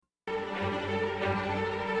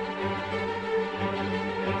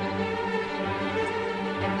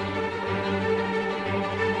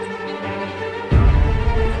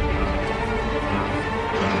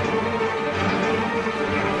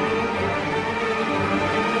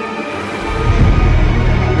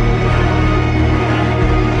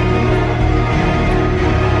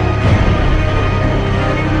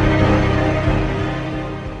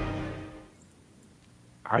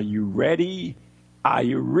Are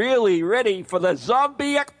you really ready for the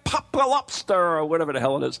zombie apocalypse or whatever the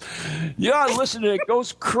hell it is? You're listening to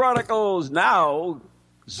Ghost Chronicles now.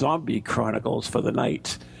 Zombie Chronicles for the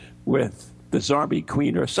night with the zombie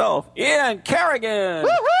queen herself, Ann Carrigan.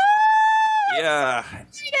 Woohoo! Yeah.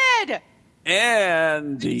 Excited!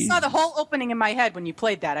 And I saw the whole opening in my head when you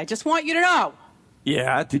played that. I just want you to know.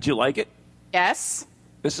 Yeah, did you like it? Yes.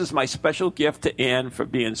 This is my special gift to Ann for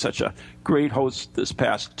being such a great host this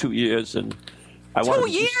past 2 years, and I 2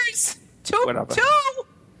 years? Whatever.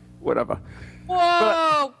 Whatever.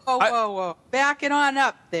 Whoa. Back it on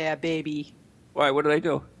up there, baby. Why? What did I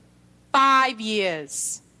do? 5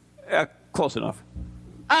 years. Yeah, close enough.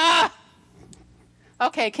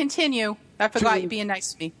 Okay, continue. I forgot you being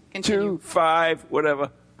nice to me. Continue. 2, 5,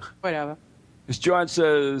 whatever. Whatever. As John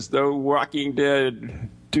says, the Walking Dead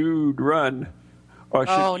dude, run. Or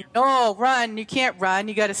no, run. You can't run.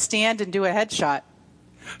 You got to stand and do a headshot.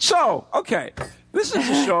 So, okay. This is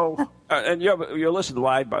a show, and you're listening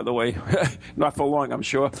live, by the way. Not for long, I'm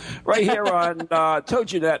sure. Right here on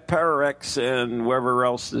TogiNet, PowerX, and wherever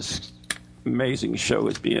else this amazing show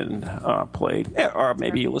is being played. Or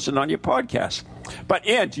maybe you listen on your podcast. But,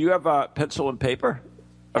 Ann, do you have a pencil and paper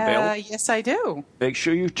available? Yes, I do. Make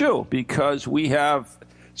sure you do, because we have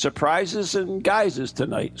surprises and guises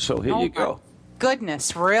tonight. So here you go.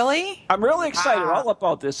 Goodness, really? I'm really excited all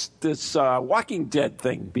about this Walking Dead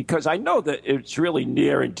thing, because I know that it's really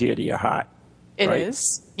near and dear to your heart. It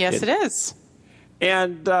is. Yes, it is.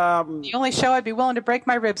 And the only show I'd be willing to break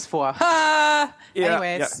my ribs for.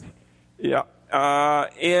 Anyways. Yeah.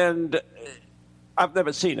 And I've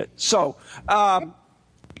never seen it. So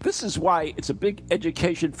this is why it's a big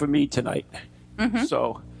education for me tonight. Mm-hmm.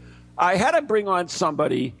 So I had to bring on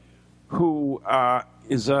somebody who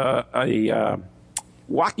is a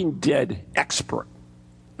Walking Dead expert.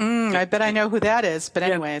 I bet I know who that is, but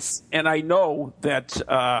anyways. And I know that,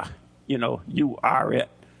 you are it.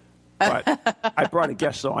 But I brought a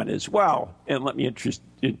guest on as well. And let me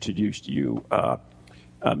introduce to you,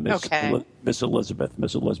 Miss Elizabeth.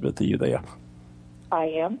 Miss Elizabeth, are you there? I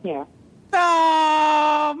am here.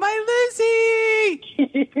 Oh, my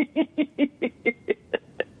Lizzie!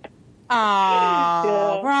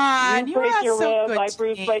 Oh, Ron, you are so good. I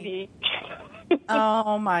bruised my knee.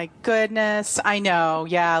 Oh, my goodness. I know.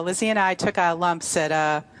 Yeah, Lizzie and I took our lumps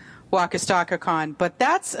at Walker Stalker Con, but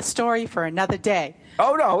that's a story for another day.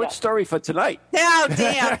 Oh, no, it's a story for tonight. Oh,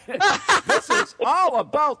 damn. This is all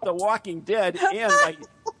about The Walking Dead and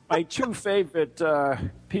my two favorite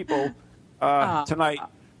people tonight,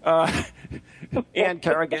 Ann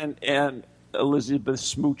Carrigan and Elizabeth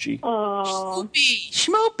Smoochie. Oh.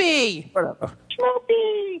 Schmoopy. Whatever.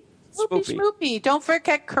 Schmoopy. Don't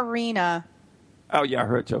forget Karina. Oh, yeah,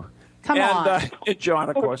 her too. Come on. And John,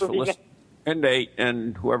 of course, for listening. And Nate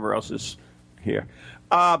and whoever else is here.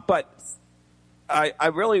 But I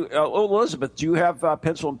really, Elizabeth, do you have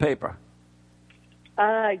pencil and paper?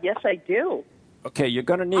 Yes, I do. Okay, you're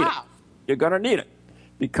going to need it. You're going to need it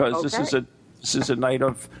because this is a night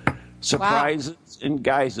of surprises and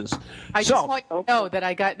guises. I just want you to know that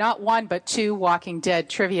I got not one but 2 Walking Dead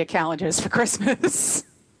trivia calendars for Christmas.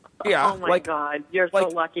 Yeah. Oh my God, you're so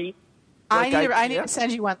lucky. I need to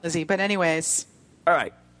send you one, Lizzie. But anyways. All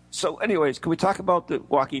right. So, anyways, can we talk about The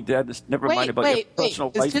Walking Dead? Never mind about your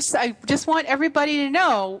personal life. I just want everybody to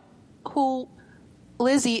know who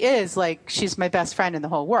Lizzie is. Like, she's my best friend in the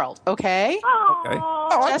whole world. Okay. Okay.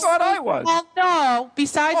 Oh, I thought I was. Well, no.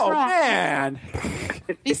 Besides Ron. Oh man.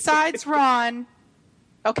 Besides Ron.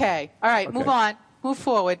 Okay. All right. Okay. Move on. Move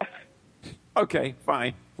forward. Okay.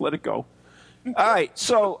 Fine. Let it go. All right.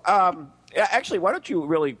 So, actually, why don't you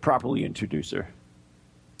really properly introduce her?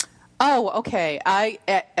 Oh, okay.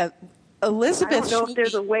 Elizabeth. I don't know if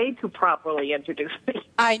there's a way to properly introduce me.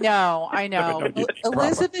 I know.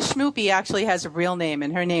 Elizabeth Schmoopy actually has a real name,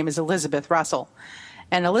 and her name is Elizabeth Russell.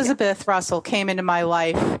 And Elizabeth Russell came into my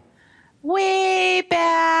life way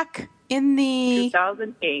back in the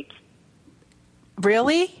 2008.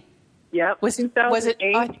 Really? Yep. Was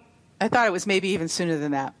 2008? I thought it was maybe even sooner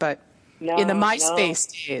than that, but in the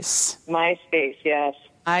MySpace days. MySpace, yes.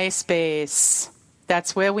 MySpace.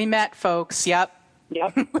 That's where we met, folks. Yep.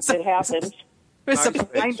 It happened. It was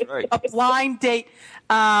a blind date.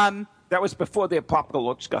 That was before the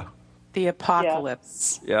apocalypse. The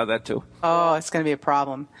apocalypse. Yeah, that too. Oh, it's going to be a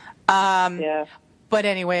problem. Yeah. But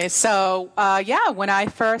anyway, so, when I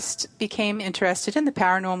first became interested in the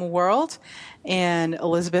paranormal world, and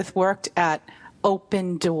Elizabeth worked at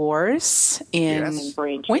Open Doors in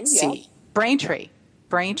Quincy. Braintree.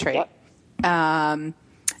 Yep.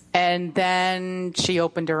 And then she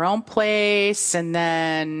opened her own place, and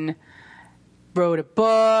then wrote a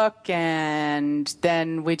book, and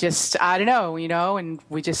then we just, I don't know, and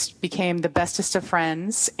we just became the bestest of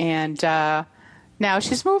friends. And now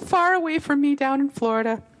she's moved far away from me down in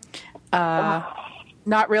Florida.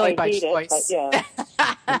 Not really by choice. Yeah.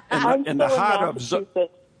 in the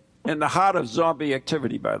heart of zombie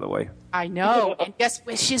activity, by the way. I know. And guess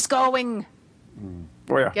where she's going?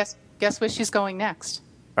 Where? Guess where she's going next?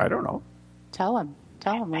 I don't know. Tell him,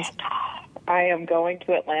 Lisa. I am going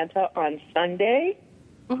to Atlanta on Sunday.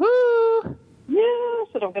 Woohoo! Yes,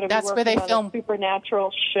 and I'm going to be That's where working they on film. a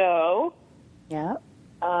supernatural show. Yeah.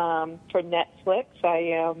 For Netflix. I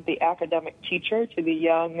am the academic teacher to the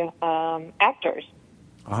young actors.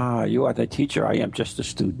 You are the teacher. I am just a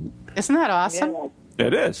student. Isn't that awesome? Yeah.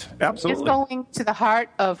 It is. Absolutely. It's going to the heart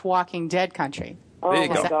of Walking Dead country. Oh, There you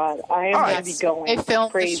my go. God. I am going to be going They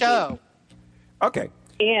filmed crazy. the show. Okay.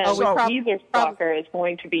 And we Stalker is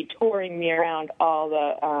going to be touring me around all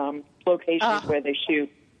the locations where they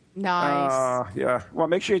shoot. Nice. Yeah. Well,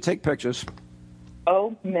 make sure you take pictures.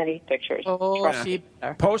 Oh, many pictures. She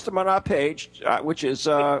better. Post them on our page, which is,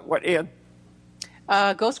 what, Ian?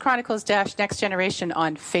 Ghost Chronicles - Next Generation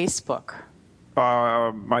on Facebook.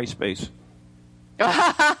 MySpace.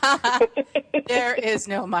 There is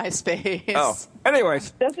no MySpace. Oh.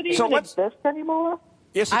 Anyways. Does it even exist anymore?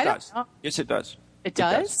 Yes, it I don't does. know. Yes, it does. It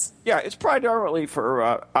does? Yeah, it's primarily for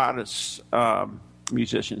artists,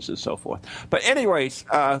 musicians, and so forth. But anyways,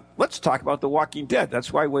 let's talk about The Walking Dead.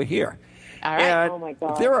 That's why we're here. All right. And Oh, my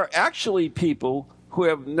God. there are actually people who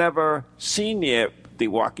have never seen The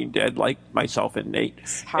Walking Dead, like myself and Nate.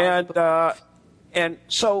 And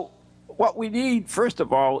so what we need, first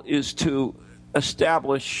of all, is to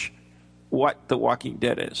establish what The Walking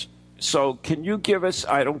Dead is. So can you give us,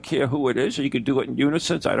 I don't care who it is, or you can do it in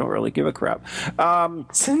unison, I don't really give a crap.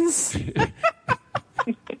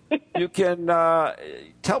 You can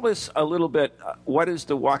tell us a little bit, what is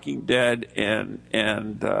The Walking Dead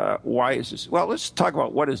and why is this? Well, let's talk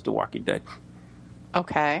about what is The Walking Dead.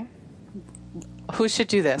 Okay. Who should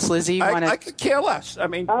do this? Lizzie, you want to? I could care less. I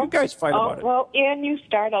mean, you guys fight about it. Well, Ann, you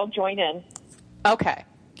start. I'll join in. Okay.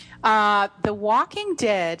 The Walking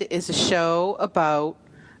Dead is a show about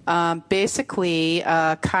basically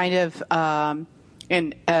kind of an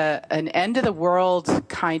end of the world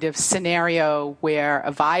kind of scenario where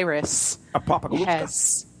a virus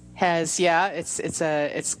has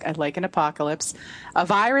it's like an apocalypse. A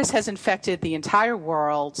virus has infected the entire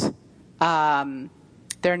world.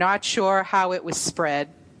 They're not sure how it was spread,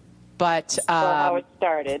 but Or how it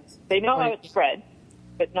started. They know how it spread,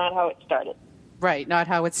 but not how it started. Right, not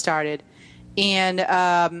how it started.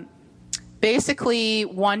 And basically,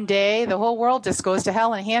 one day, the whole world just goes to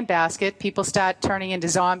hell in a handbasket. People start turning into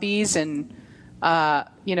zombies and,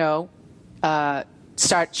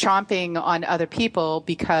 start chomping on other people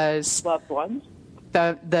because Loved ones.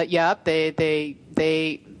 they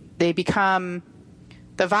become,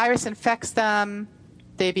 the virus infects them.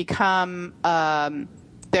 They become,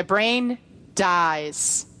 their brain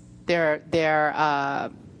dies. The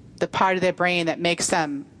part of their brain that makes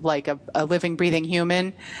them like a living, breathing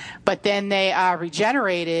human. But then they are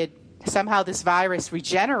regenerated. Somehow this virus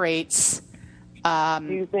regenerates.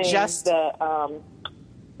 Using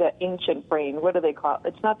the ancient brain. What do they call it?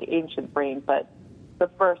 It's not the ancient brain, but the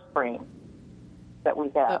first brain that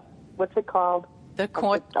we have. What's it called? The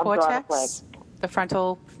cortex? The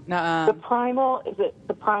frontal... the primal, is it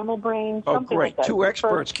the primal brain? Oh, Something great. like that. Two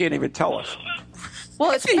experts can't even tell us. Well,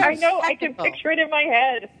 it's I know. I can picture it in my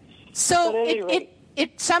head. So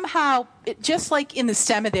it somehow, just like in the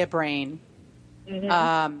stem of their brain,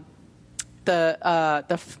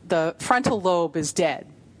 the frontal lobe is dead,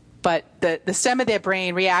 but the stem of their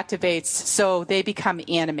brain reactivates, so they become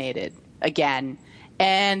animated again,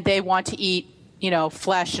 and they want to eat,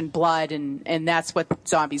 flesh and blood, and that's what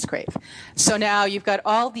zombies crave. So now you've got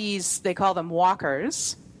all these, they call them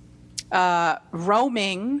walkers,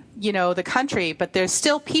 roaming, the country, but there's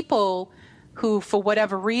still people who, for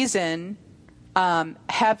whatever reason,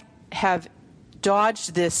 have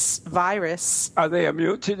dodged this virus. Are they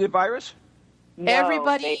immune to the virus? No,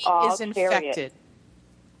 Everybody they all is carry infected. it.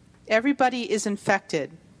 Everybody is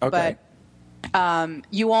infected. Okay. But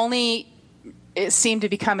you only seem to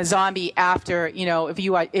become a zombie after,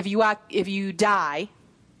 if you die,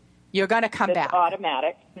 you're going to come It's back.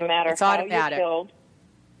 automatic, no matter It's how automatic. you're killed.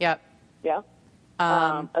 Yep. Yeah.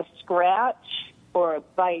 A scratch or a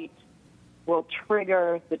bite will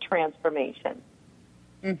trigger the transformation.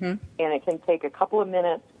 Mm-hmm. And it can take a couple of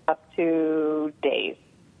minutes up to days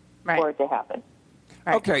for it to happen.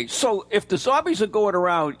 Right. Okay, so if the zombies are going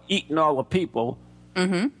around eating all the people,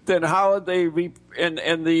 then how are they?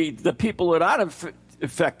 And the people that aren't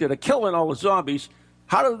infected are killing all the zombies,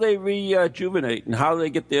 how do they rejuvenate and how do they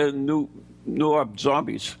get their new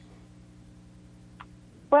zombies?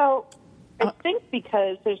 Well, I think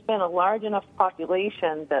because there's been a large enough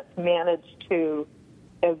population that's managed to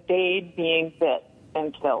evade being bit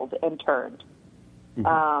and killed and turned.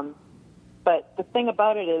 Mm-hmm. But the thing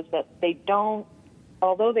about it is that they don't,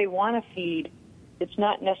 although they want to feed, it's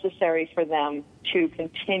not necessary for them to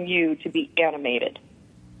continue to be animated.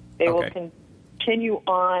 They will continue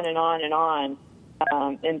on and on and on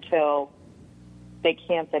until they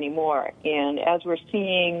can't anymore. And as we're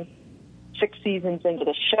seeing 6 seasons into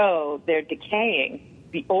the show, they're decaying.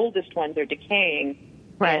 The oldest ones are decaying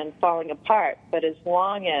and falling apart. But as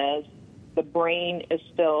long as the brain is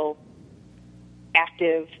still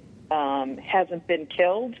active, hasn't been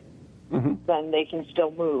killed, then they can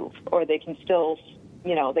still move, or they can still,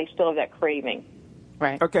 they still have that craving.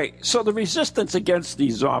 Right. Okay, so the resistance against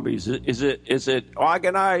these zombies, is it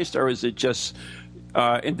organized, or is it just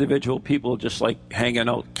individual people just like hanging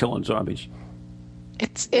out killing zombies?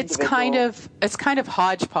 It's kind of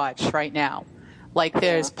hodgepodge right now. Like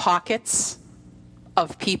there's pockets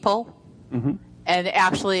of people. Mm-hmm. And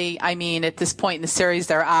actually, I mean, at this point in the series,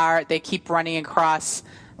 they keep running across,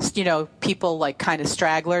 people like kind of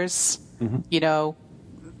stragglers, and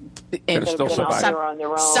still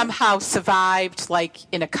somehow survived, like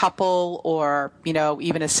in a couple or,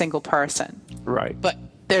 even a single person. Right. But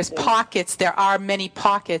there are many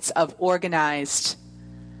pockets of organized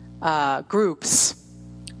groups.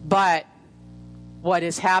 But what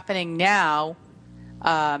is happening now,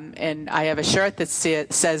 and I have a shirt that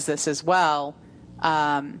says this as well,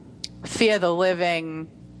 Fear the Living,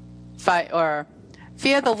 fight the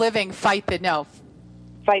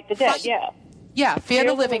dead, yeah. Yeah, Fear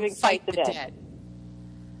the Living, fight the dead.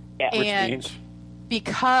 Yeah. And which means?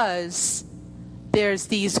 Because there's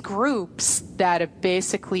these groups that are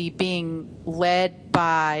basically being led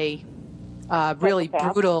by really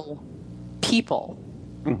brutal people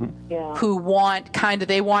who want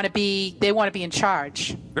they want to be in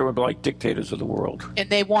charge. They were like dictators of the world. And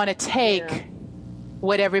they want to take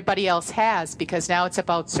what everybody else has because now it's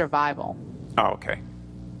about survival. Oh, okay.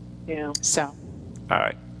 Yeah. So. All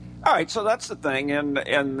right. So that's the thing, and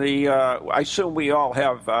the I assume we all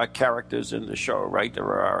have characters in the show, right?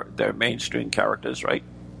 They're mainstream characters, right?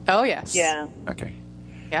 Oh yes. Yeah. Okay.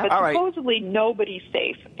 Yeah. But supposedly nobody's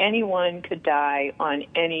safe. Anyone could die on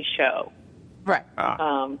any show. Right.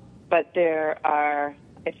 But there are,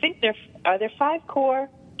 I think there 5 core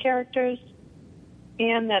characters,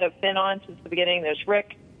 and that have been on since the beginning. There's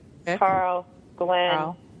Rick, Carl,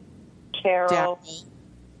 Glenn, Carol,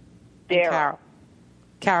 Daryl.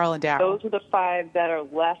 Carol and Daryl. Those are the 5 that are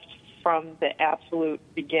left from the absolute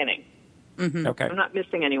beginning. Mm-hmm. Okay. I'm not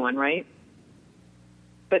missing anyone, right?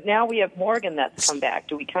 But now we have Morgan that's come back.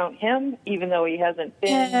 Do we count him, even though he hasn't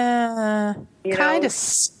been? Kind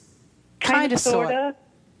of, sort of.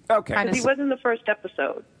 Okay. Because he was in the first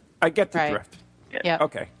episode. I get the drift. Yeah.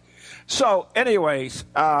 Okay. So, anyways,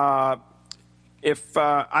 if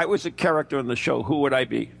I was a character in the show, who would I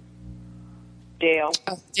be? Dale.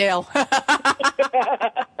 Oh, Dale.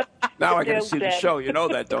 Now I got to see the show. You know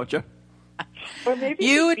that, don't you? Or maybe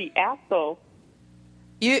he would be Axel.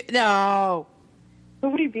 No. Who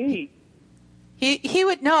would he be? He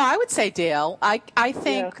would. No, I would say Dale. I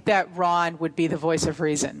think that Ron would be the voice of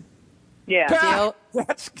reason. Yeah. Dale.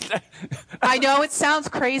 I know it sounds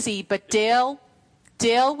crazy, but Dale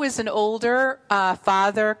was an older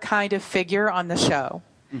father kind of figure on the show,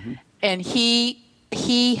 and he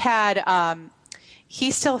had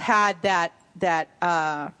he still had that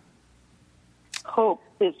hope,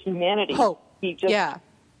 his humanity. Hope. He just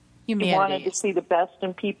humanity. He wanted to see the best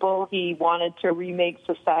in people. He wanted to remake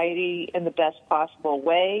society in the best possible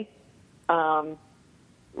way,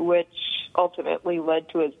 which ultimately led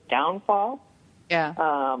to his downfall.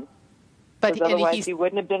 Yeah. But otherwise, he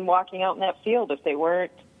wouldn't have been walking out in that field if they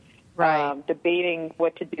weren't debating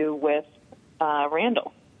what to do with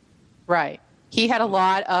Randall. Right. He had a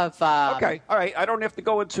lot of... okay, all right. I don't have to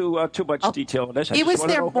go into too much detail on this. He was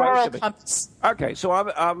their moral compass. Okay, so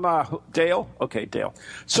I'm Dale. Okay, Dale.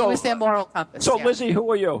 So, he was their moral compass. So, Lizzie, who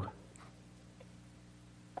are you?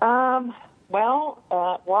 Well,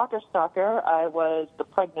 Walker Stalker, I was the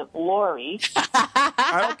pregnant Lori.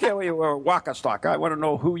 I don't care whether you were a Walker Stalker. I want to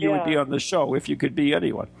know who you would be on the show if you could be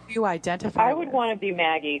anyone. You identify I would want to be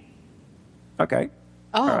Maggie. Okay.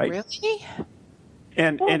 Oh, all right. Really?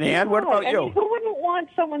 And Ann, what about you? Mean, who wouldn't want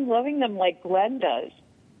someone loving them like Glenn does?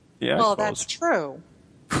 Yeah. Well, that's true.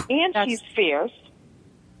 And she's fierce.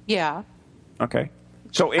 Yeah. Okay.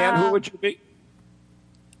 So, Ann, who would you be?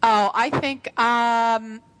 Oh, I think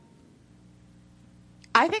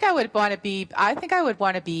I think I would want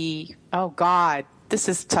to be. Oh God, this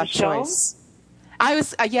is a tough Michonne? choice. I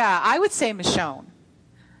would say Michonne,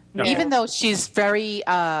 even though she's very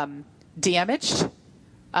damaged.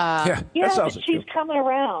 That Yeah, sounds but she's coming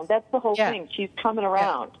around. That's the whole thing. She's coming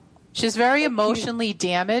around. She's very emotionally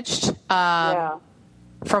damaged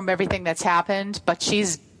from everything that's happened, but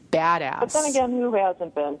she's badass. But then again, who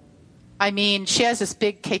hasn't been? I mean, she has this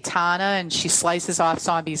big katana and she slices off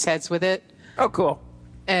zombies' heads with it. Oh, cool.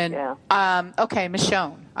 And okay,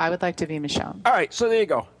 Michonne. I would like to be Michonne. All right, so there you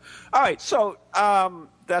go. All right, so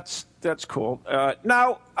that's cool.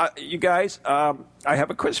 Now, you guys, I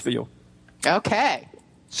have a quiz for you. Okay.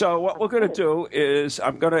 So what we're going to do is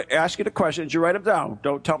I'm going to ask you the questions. You write them down.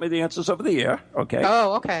 Don't tell me the answers over the air, okay?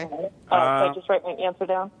 Oh, okay. So I just write my answer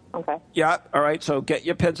down? Okay. Yeah, all right. So get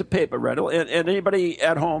your pens and paper ready. And anybody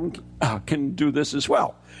at home can do this as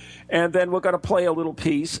well. And then we're going to play a little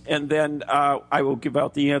piece, and then I will give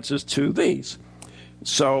out the answers to these.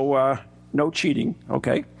 So no cheating,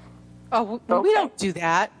 okay? Oh, we don't do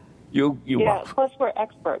that. You Yeah, plus we're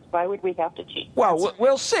experts. Why would we have to cheat? Well,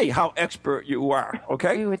 we'll see how expert you are,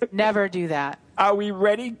 okay? We would never do that. Are we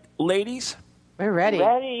ready, ladies? We're ready.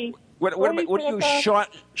 Ready. What are you,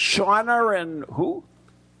 Shauna and who?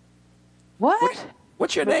 What?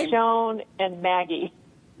 What's your name? Michonne and Maggie.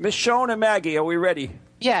 Michonne and Maggie, are we ready?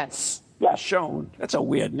 Yes. Yes. Michonne. That's a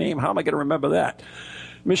weird name. How am I going to remember that?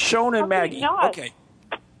 Michonne and Maggie. not? Okay.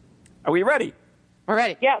 Are we ready? We're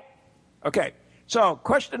ready. Yes. Okay. So,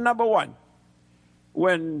 question number 1.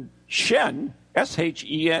 When Shen,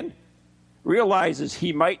 S-H-E-N, realizes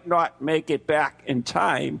he might not make it back in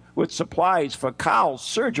time with supplies for Carl's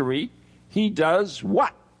surgery, he does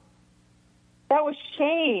what? That was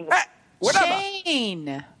Shane. Whatever.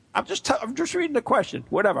 Shane. I'm just reading the question.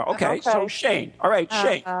 Whatever. Okay. So Shane. All right,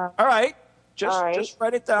 Shane. All right. Just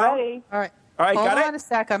write it down. Ready. All right. All right. Hold Got on it? a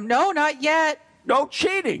sec. No, not yet. No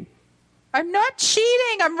cheating. I'm not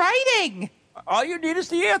cheating. I'm writing. All you need is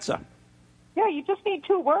the answer. Yeah, you just need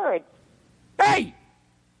 2 words. Hey,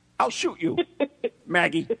 I'll shoot you,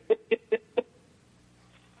 Maggie.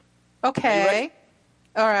 Okay.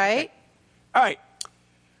 All right. All right.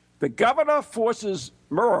 The governor forces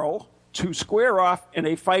Merle to square off in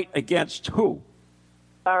a fight against who?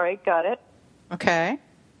 All right, got it. Okay.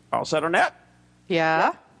 All set on that?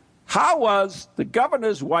 Yeah. How was the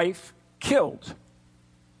governor's wife killed?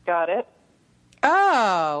 Got it.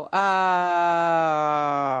 Oh.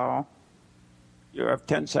 You have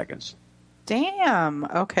 10 seconds. Damn.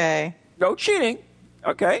 Okay. No cheating.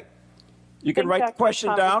 Okay. You can write the question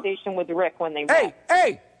down. Conversation with Rick when they met.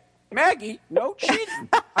 Hey, Maggie, no cheating.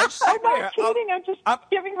 I swear. I'm not cheating. I'm just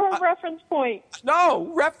giving her a reference point.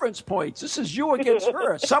 No, reference points. This is you against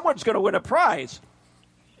her. Someone's going to win a prize.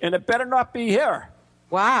 And it better not be her.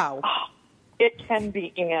 Wow. It can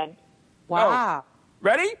be Ann. Wow.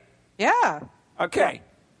 Ready? Yeah. Okay.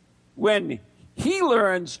 When he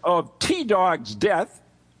learns of T-Dog's death,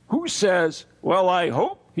 who says, well, I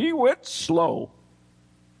hope he went slow?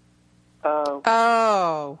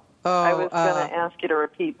 Oh. I was going to ask you to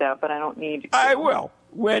repeat that, but I don't need to. I will.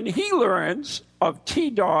 When he learns of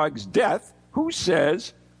T-Dog's death, who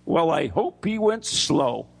says, well, I hope he went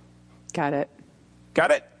slow? Got it.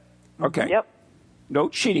 Got it? Okay. Yep. No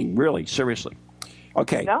cheating, really, seriously.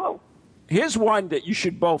 Okay. No. Here's one that you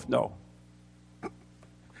should both know.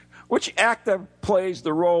 Which actor plays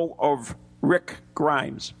the role of Rick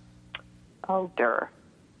Grimes? Oh, dear.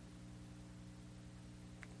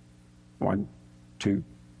 1, 2,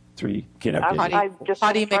 3. Can't have I just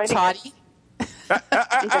Toddy McToddy.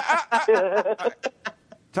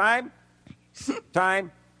 Time.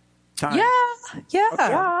 Yeah.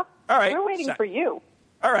 Yeah. All right. We're waiting for you.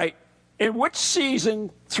 All right. In which season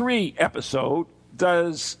 3 episode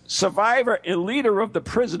does survivor and leader of the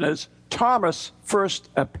prisoners, Thomas, first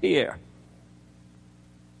appear?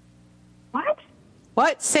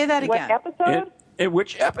 What? Say that again. What episode? In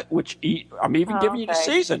which I'm even giving you the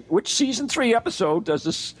season. Which season 3 episode does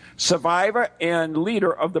this survivor and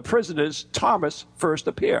leader of the prisoners, Thomas, first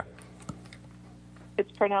appear?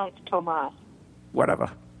 It's pronounced Tomas.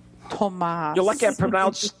 Whatever. Tomas. You're lucky I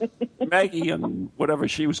pronounced Maggie and whatever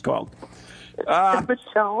she was called.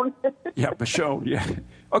 Michonne. Yeah, Michonne, yeah.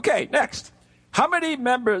 Okay, next. How many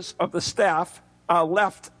members of the staff are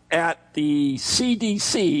left at the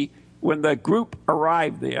CDC when the group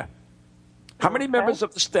arrived there? How many members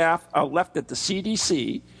of the staff are left at the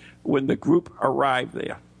CDC when the group arrived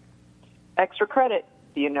there? Extra credit.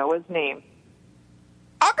 Do you know his name?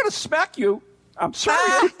 I'm going to smack you. I'm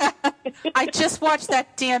sorry. I just watched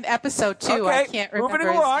that damn episode, too. Okay, I can't remember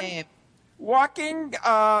moving his along. name.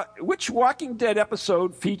 Which Walking Dead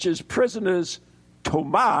episode features prisoners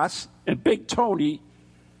Tomas and Big Tony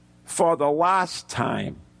for the last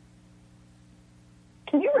time?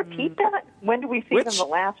 Can you repeat that? When do we see them the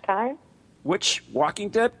last time? Which Walking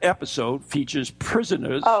Dead episode features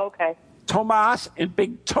prisoners Tomas and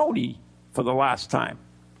Big Tony for the last time?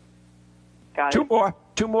 Got it.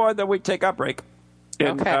 Two more, then we take our break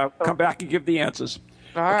and come back and give the answers.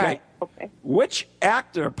 All right. Okay. Which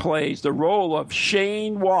actor plays the role of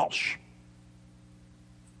Shane Walsh?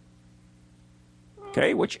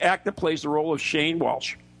 Okay, which actor plays the role of Shane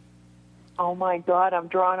Walsh? Oh, my God, I'm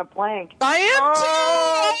drawing a blank. I am too!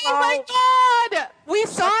 Oh, my God! We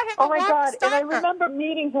saw him. Oh, my God, and I remember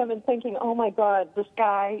meeting him and thinking, oh, my God, this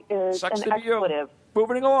guy is Sucks an to be you. expletive.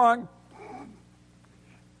 Moving along.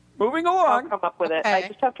 I'll come up with it. I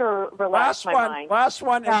just have to relax my mind. Last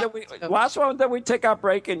one, and then we take our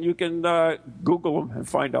break, and you can Google him and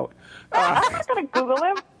find out. I'm not going to Google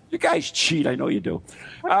him. You guys cheat. I know you do.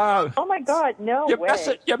 Oh, my God, no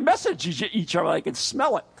way. Your messages each other. I can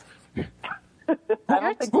smell it. I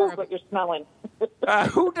don't think that's what you're smelling.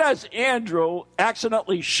 Who does Andrew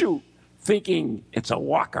accidentally shoot thinking it's a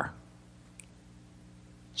walker?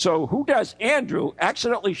 So who does Andrew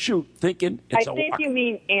accidentally shoot thinking it's a walker? I think you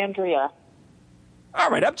mean Andrea. All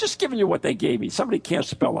right, I'm just giving you what they gave me. Somebody can't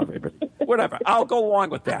spell everybody. Whatever. I'll go along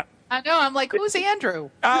with that. I know. I'm like, who's Andrew?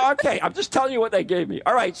 Okay, I'm just telling you what they gave me.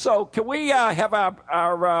 All right, so can we have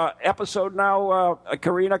our episode now,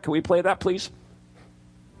 Karina? Can we play that, please?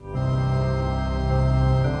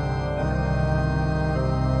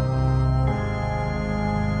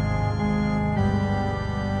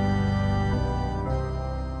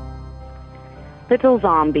 Little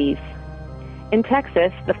zombies. In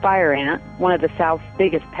Texas, the fire ant, one of the South's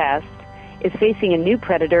biggest pests, is facing a new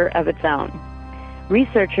predator of its own.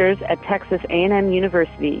 Researchers at Texas A&M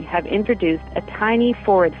University have introduced a tiny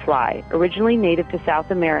phorid fly, originally native to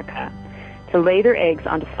South America, to lay their eggs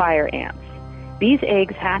onto fire ants. These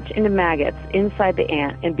eggs hatch into maggots inside the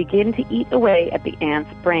ant and begin to eat away at the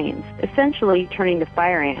ant's brains, essentially turning the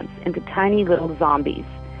fire ants into tiny little zombies.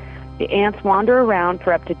 The ants wander around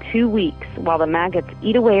for up to 2 weeks while the maggots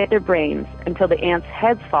eat away at their brains until the ants'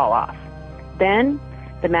 heads fall off. Then,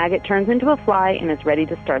 the maggot turns into a fly and is ready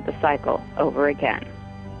to start the cycle over again.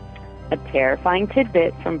 A terrifying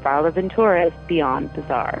tidbit from Varla Ventura's Beyond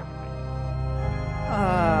Bizarre.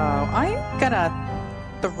 Oh, I'm gonna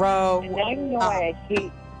throw. And I know I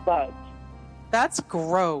hate bugs. That's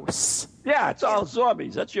gross. Yeah, it's all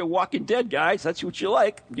zombies. That's your Walking Dead, guys. That's what you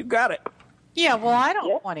like. You got it. Yeah, well, I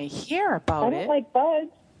don't want to hear about it. I don't like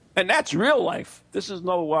bugs. And that's real life. This is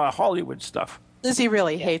no Hollywood stuff. Lizzie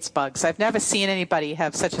really hates bugs. I've never seen anybody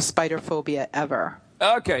have such a spider phobia ever.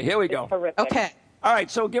 Okay, here we go. Okay. All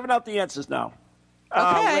right, so giving out the answers now.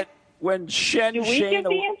 Okay. When Shane... Do we give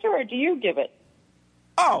the answer or do you give it?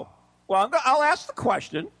 Oh, well, I'll ask the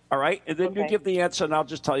question, all right? And then you give the answer, and I'll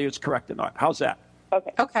just tell you it's correct or not. How's that?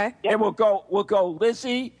 Okay. Yep. And we'll go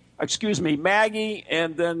Maggie,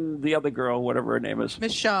 and then the other girl, whatever her name is.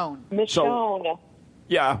 Michonne. Michonne.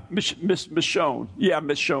 Yeah, Miss Michonne. Yeah,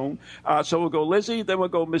 Michonne. So we'll go Lizzie, then we'll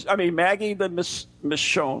go Maggie, then Miss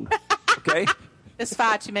Michonne. Okay? There's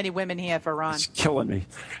far too many women here for Ron. It's killing me.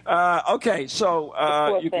 Okay, so...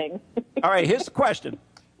 Poor thing. All right, here's the question.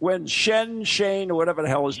 When Shane, or whatever the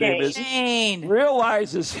hell his name is,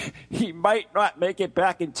 realizes he might not make it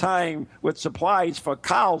back in time with supplies for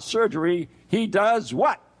Carl's surgery, he does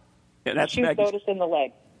what? And that's Shoot Otis in the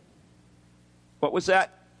leg. What was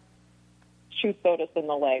that? Shoot Otis in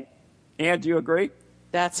the leg. Ann, do you agree?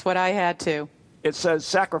 That's what I had to. It says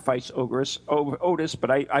sacrifice Otis, but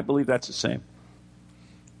I believe that's the same.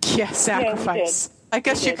 Yeah, sacrifice. Yeah, I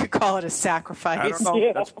guess you could call it a sacrifice. I don't know.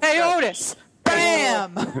 Yeah. Hey, Otis.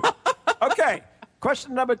 Bam! Okay,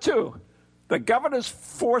 question number 2. The governor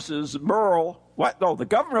forces Merle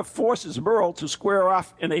to square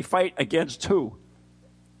off in a fight against who?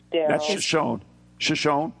 Daryl. That's Shoshone.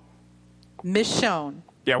 Michonne.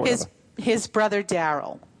 Yeah, whatever. His brother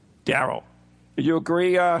Daryl. Daryl. Do you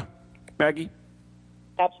agree, Maggie?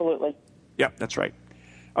 Absolutely. Yep, that's right.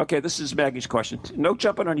 Okay, this is Maggie's question. No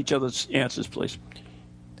jumping on each other's answers, please.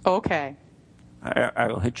 Okay. I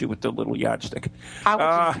will hit you with the little yardstick.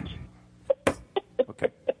 Okay.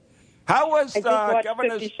 How was I just watched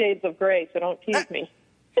Governor's... 50 Shades of Grey, so don't tease me.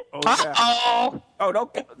 Oh, yeah. Oh,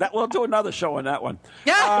 don't. We'll do another show on that one.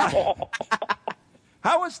 Yeah.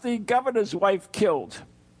 How was the governor's wife killed?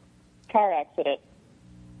 Car accident.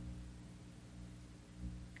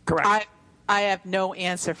 Correct. I have no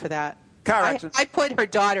answer for that. Car accident. I put her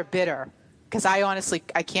daughter bitter because I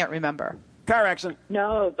can't remember. Car accident.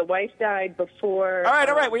 No, the wife died before. All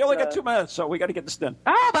right. We only got 2 minutes, so we got to get this done.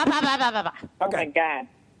 Oh, bah, bah, bah, bah, bah, bah. Oh, Okay. my God.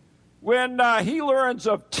 When he learns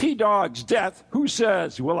of T-Dog's death, who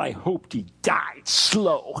says, well, I hoped he died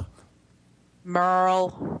slow?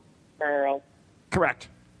 Merle. Correct.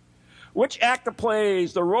 Which actor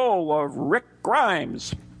plays the role of Rick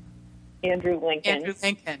Grimes? Andrew Lincoln. Who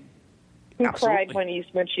Absolutely. cried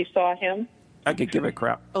when she saw him? I could give a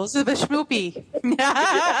crap. Elizabeth Schmoopy.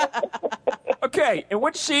 Okay, in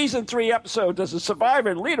which season 3 episode does the survivor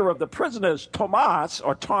and leader of the prisoners, Thomas,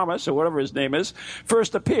 or whatever his name is,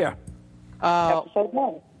 first appear? Episode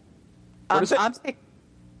 1. What is it?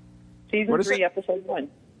 Season 3, Episode 1.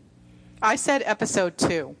 I said episode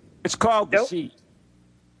 2. It's called The Seed.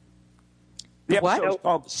 The What? episode is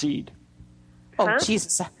called The Seed. Oh,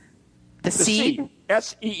 Jesus. The Seed?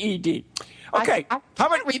 S-E-E-D. Okay. I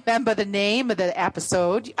can't remember the name of the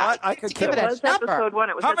episode. I could give it care a less. number. Episode 1.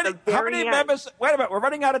 It was How at many, the very end. members? Wait a minute. We're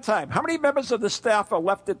running out of time. How many members of the staff are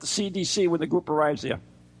left at the CDC when the group arrives there?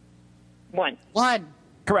 1.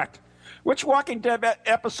 Correct. Which Walking Dead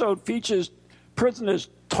episode features prisoners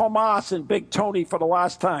Tomas and Big Tony for the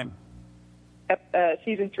last time?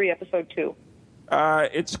 Season 3, Episode 2.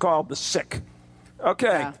 It's called The Sick. Okay.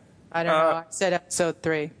 Yeah, I don't know. I said episode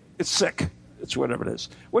 3. It's Sick. It's whatever it is.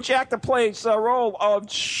 Which actor plays the role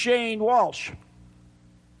of Shane Walsh?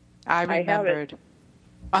 I remembered.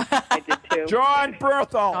 I did too. John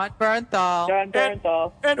Bernthal. John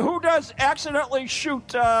Bernthal. And who does accidentally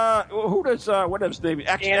shoot? Who does? What is his name?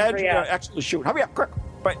 Accidentally shoot. Hurry up, quick!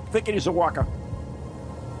 But thinking he's a walker.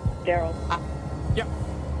 Daryl. Yep.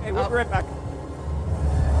 Hey, we'll be right back.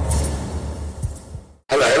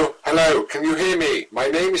 Hello, can you hear me? My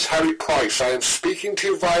name is Harry Price. I am speaking to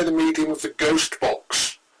you via the medium of the Ghost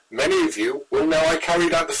Box. Many of you will know I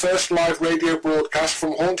carried out the first live radio broadcast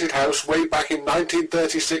from Haunted House way back in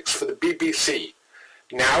 1936 for the BBC.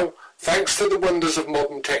 Now, thanks to the wonders of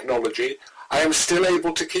modern technology, I am still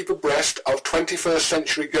able to keep abreast of 21st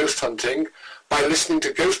century ghost hunting by listening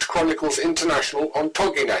to Ghost Chronicles International on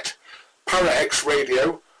TogiNet, ParaX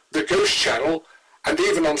Radio, the Ghost Channel, and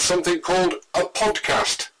even on something called a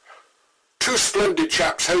podcast. 2 splendid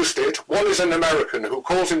chaps host it. One is an American who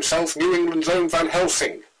calls himself New England's own Van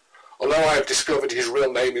Helsing, although I have discovered his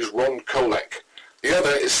real name is Ron Kolek. The other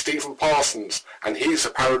is Stephen Parsons, and he's a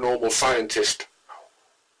paranormal scientist.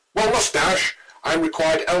 Well, mustache, I'm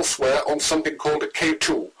required elsewhere on something called a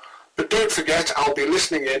K2. But don't forget, I'll be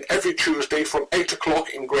listening in every Tuesday from 8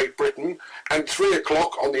 o'clock in Great Britain and 3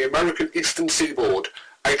 o'clock on the American Eastern Seaboard.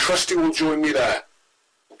 I trust you will join me there.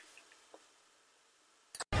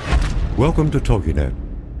 Welcome to TogiNet,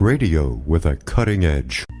 radio with a cutting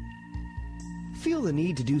edge. Feel the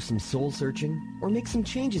need to do some soul searching or make some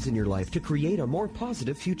changes in your life to create a more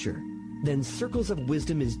positive future? Then Circles of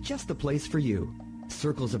Wisdom is just the place for you.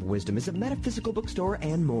 Circles of Wisdom is a metaphysical bookstore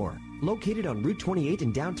and more, located on Route 28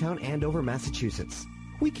 in downtown Andover, Massachusetts.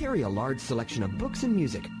 We carry a large selection of books and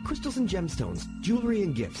music, crystals and gemstones, jewelry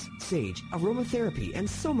and gifts, sage, aromatherapy, and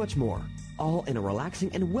so much more, all in a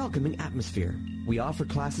relaxing and welcoming atmosphere. We offer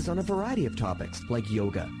classes on a variety of topics like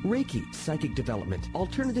yoga, Reiki, psychic development,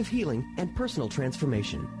 alternative healing, and personal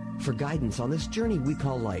transformation. For guidance on this journey we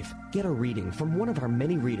call life, get a reading from one of our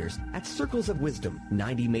many readers at Circles of Wisdom,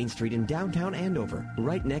 90 Main Street in downtown Andover,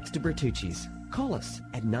 right next to Bertucci's. Call us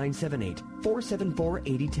at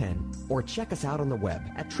 978-474-8010 or check us out on the web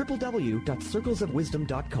at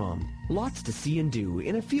www.circlesofwisdom.com. Lots to see and do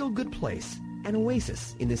in a feel-good place, an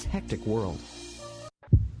oasis in this hectic world.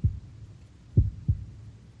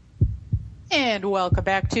 And welcome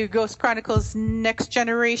back to Ghost Chronicles Next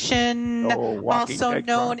Generation, also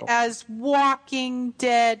known as Walking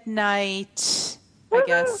Dead Night, I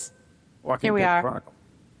guess. Here we are. Chronicle.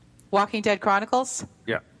 Walking Dead Chronicles?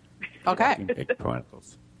 Yeah. Okay. Walking Dead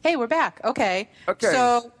Chronicles. Hey, we're back. Okay.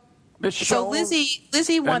 So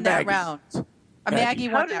Lizzie won that round. Maggie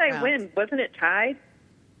won that round. How did I win? Wasn't it tied?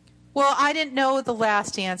 Well, I didn't know the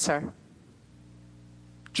last answer.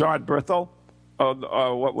 John Bernthal?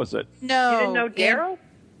 What was it? No. You didn't know Daryl?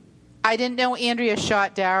 I didn't know Andrea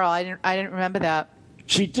shot Daryl. I didn't remember that.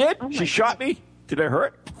 She did? She shot me? Did I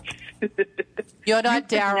hurt? You're not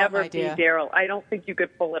Daryl, never my dear. be Daryl. I don't think you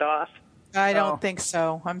could pull it off. I don't think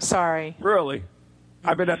so. I'm sorry. Really?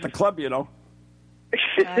 I've been at the club, you know.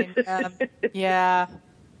 Yeah.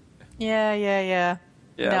 Yeah,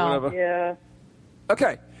 no. whatever. Yeah.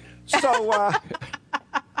 Okay. So,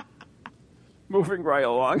 moving right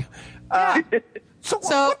along.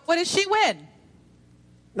 So what did she win?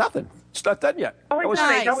 Nothing. It's not done yet. Oh, that was,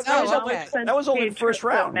 nice. that was only the first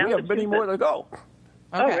round. We have many more to go.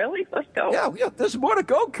 Oh, really? Let's go. Yeah, there's more to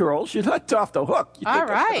go, girls. You're not off the hook. All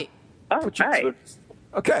right.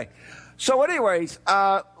 Okay. So anyways,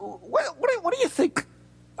 what do you think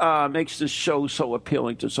makes this show so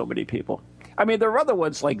appealing to so many people? I mean, there are other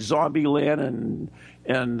ones like Zombieland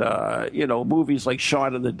and movies like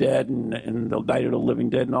Shaun of the Dead and The Night of the Living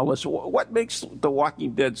Dead and all this. What makes The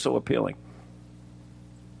Walking Dead so appealing?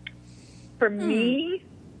 For me,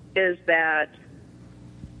 is that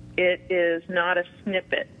it is not a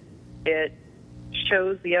snippet. It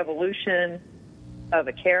shows the evolution of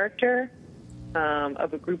a character,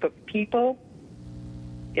 of a group of people.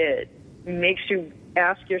 It makes you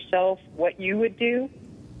ask yourself what you would do.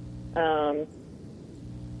 I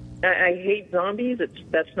hate zombies.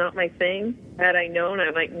 That's not my thing. Had I known,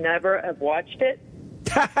 I might never have watched it.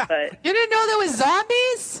 But you didn't know there was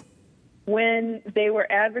zombies? When they were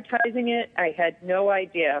advertising it, I had no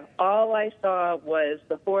idea. All I saw was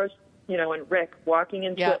the horse, and Rick walking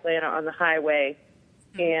into Atlanta on the highway,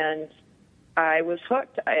 and I was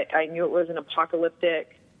hooked. I knew it was an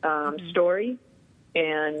apocalyptic story,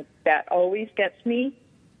 and that always gets me.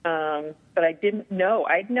 But I didn't know.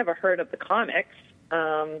 I'd never heard of the comics,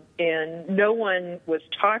 and no one was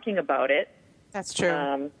talking about it. That's true.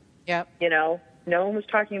 No one was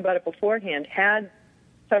talking about it beforehand. Had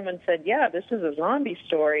someone said, yeah, this is a zombie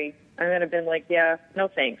story, I would have been like, yeah, no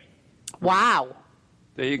thanks. Wow.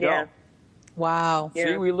 There you go. Yeah. Wow.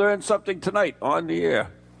 See, we learned something tonight on the air.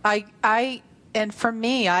 And for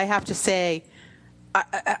me, I have to say,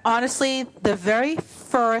 honestly, the very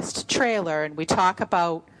first trailer, and we talk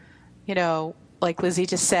about, like Lizzie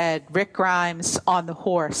just said, Rick Grimes on the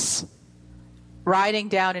horse, riding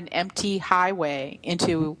down an empty highway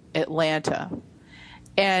into Atlanta.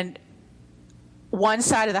 And one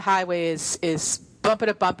side of the highway is bumper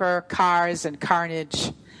to bumper, cars and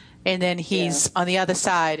carnage. And then he's on the other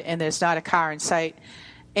side, and there's not a car in sight.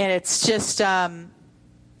 And it's just,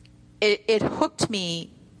 it hooked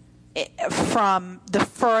me from the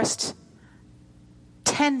first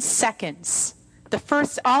 10 seconds.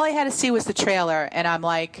 All I had to see was the trailer, and I'm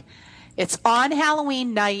like, it's on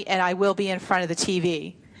Halloween night, and I will be in front of the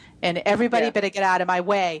TV. And everybody better get out of my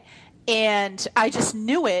way. And I just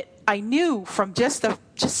knew it. I knew from just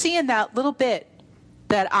seeing that little bit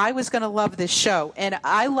that I was going to love this show. And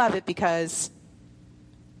I love it because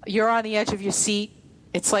you're on the edge of your seat.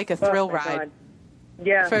 It's like a thrill ride. God.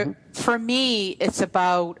 Yeah. For me, it's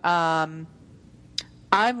about I'm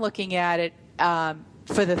looking at it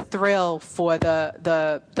for the thrill, for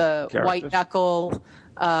the white knuckle.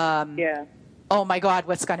 Oh my God,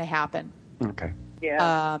 what's going to happen? Okay.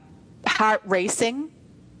 Yeah. Heart racing.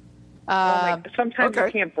 Sometimes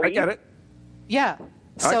you can't breathe. I get it. Yeah.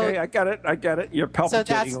 So, okay, I get it. You're palpitating.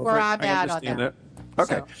 So that's where I'm at on that.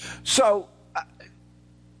 Okay. So,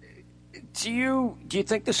 do you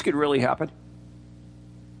think this could really happen?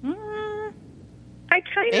 I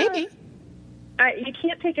kind of. Maybe. You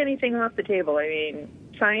can't take anything off the table. I mean,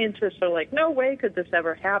 scientists are like, no way could this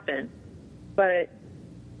ever happen. But,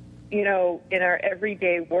 in our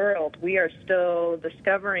everyday world, we are still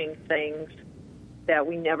discovering things that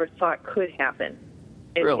we never thought could happen.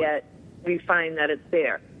 And yet we find that it's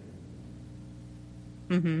there.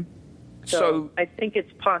 Mm-hmm. So I think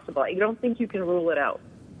it's possible. I don't think you can rule it out.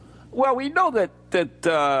 Well, we know that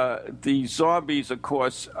the zombies, of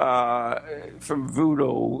course, from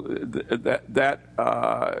voodoo, that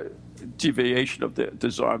deviation of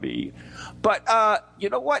the zombie. But you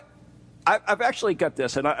know what? I've actually got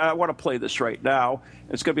this, and I want to play this right now.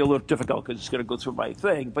 It's going to be a little difficult because it's going to go through my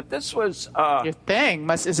thing. But this was your thing.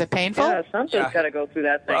 Is it painful? Yeah, something's got to go through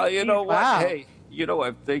that thing. Well, you know what? Wow. Hey,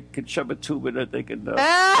 if they can shove a tube in it, they can.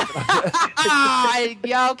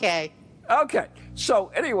 Okay. Okay. So,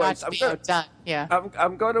 anyways,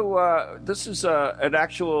 I'm going to. This is an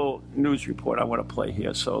actual news report I want to play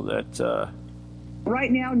here, so that.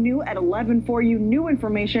 Right now, new at 11 for you, new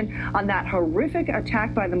information on that horrific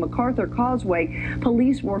attack by the MacArthur Causeway.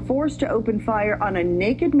 Police were forced to open fire on a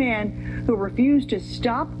naked man who refused to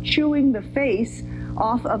stop chewing the face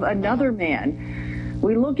off of another man.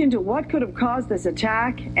 We look into what could have caused this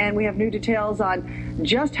attack, and we have new details on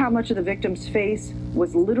just how much of the victim's face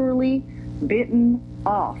was literally bitten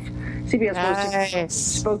off. CBS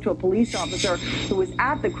spoke to a police officer who was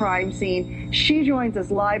at the crime scene. She joins us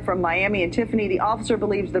live from Miami. And Tiffany, the officer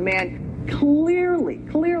believes the man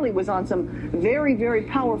clearly was on some very, very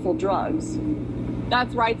powerful drugs.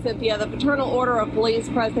 That's right, Cynthia. The Fraternal Order of Police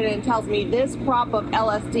president tells me this crop of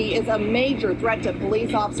LSD is a major threat to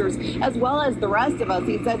police officers as well as the rest of us.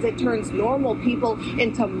 He says it turns normal people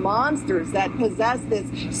into monsters that possess this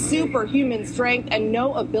superhuman strength and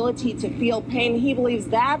no ability to feel pain. He believes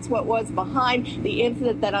that's what was behind the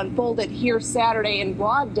incident that unfolded here Saturday in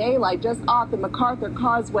broad daylight just off the MacArthur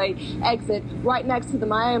Causeway exit right next to the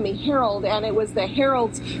Miami Herald. And it was the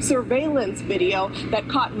Herald's surveillance video that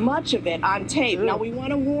caught much of it on tape. Now, we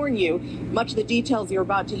want to warn you, much of the details you're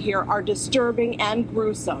about to hear are disturbing and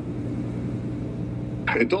gruesome.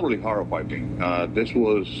 It totally horrified me. This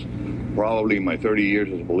was probably my 30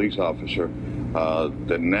 years as a police officer,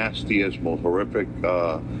 the nastiest, most horrific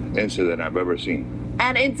incident I've ever seen.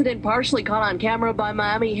 An incident partially caught on camera by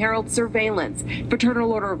Miami Herald surveillance.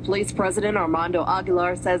 Fraternal Order of Police President Armando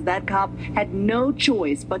Aguilar says that cop had no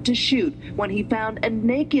choice but to shoot when he found a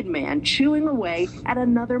naked man chewing away at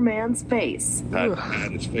another man's face.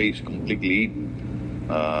 Had his face completely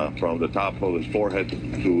eaten from the top of his forehead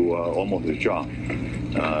to almost his jaw.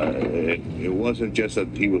 It wasn't just that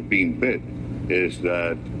he was being bit, it's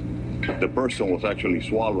that the person was actually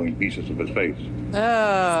swallowing pieces of his face.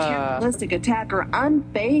 Terroristic attacker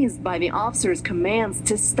unfazed by the officer's commands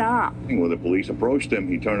to stop. When the police approached him,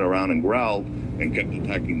 he turned around and growled and kept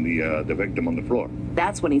attacking the victim on the floor.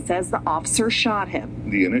 That's when he says the officer shot him.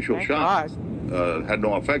 The initial shot had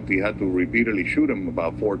no effect. He had to repeatedly shoot him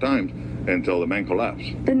about 4 times until the man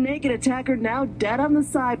collapsed. The naked attacker now dead on the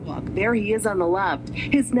sidewalk. There he is on the left.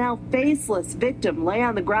 His now faceless victim lay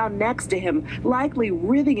on the ground next to him, likely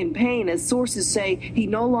writhing in pain as sources say he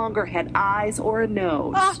no longer had eyes or a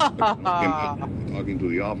nose. Talking to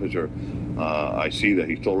the officer, I see that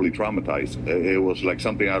he's totally traumatized. It was like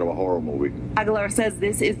something out of a horror movie. Aguilar says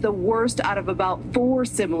this is the worst out of about 4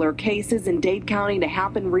 similar cases in Dade County to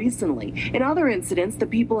happen recently. In other incidents, the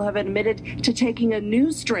people have admitted to taking a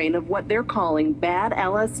new strain of what they're calling bad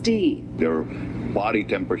LSD. Their body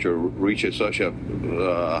temperature reaches such a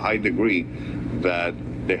high degree that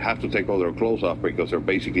they have to take all their clothes off because they're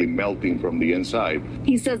basically melting from the inside.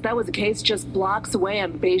 He says that was a case just blocks away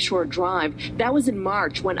on Bayshore Drive. That was in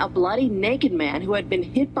March when a bloody naked man who had been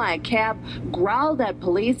hit by a cab growled at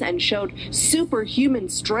police and showed superhuman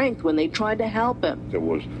strength when they tried to help him. There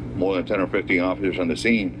was more than 10 or 15 officers on the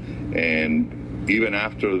scene, and even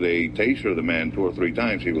after they tasered the man 2 or 3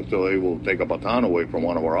 times, he was still able to take a baton away from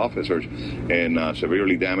one of our officers and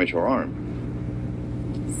severely damage her arm.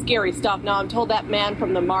 Scary stuff. Now, I'm told that man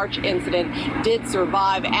from the March incident did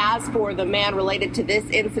survive. As for the man related to this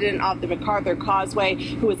incident off the MacArthur Causeway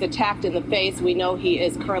who was attacked in the face, we know he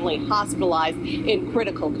is currently hospitalized in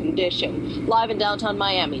critical condition. Live in downtown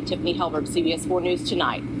Miami, Tiffany Helberg, CBS 4 News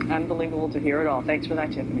Tonight. Unbelievable to hear it all. Thanks for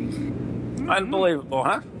that, Tiffany. Unbelievable,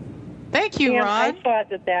 huh? Thank you, Ron. I thought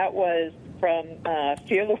that was from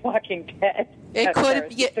Fear the Walking Dead. It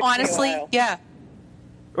could, honestly, yeah.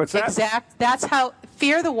 What's that? That's how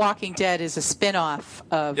Fear the Walking Dead is a spin-off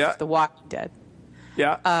of The Walking Dead.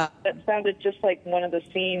 Yeah. That sounded just like one of the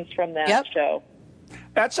scenes from that show.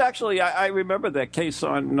 That's actually, I remember that case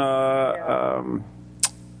on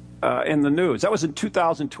in the news. That was in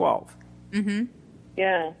 2012. Mm-hmm.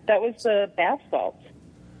 Yeah, that was the bath salts.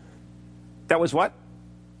 That was what?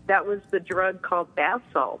 That was the drug called bath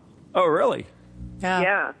salts. Oh, really?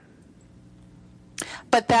 Yeah.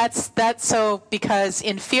 But that's so because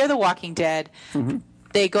in Fear the Walking Dead,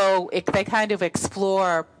 they kind of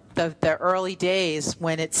explore the early days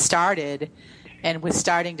when it started and was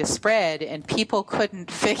starting to spread, and people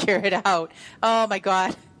couldn't figure it out. Oh my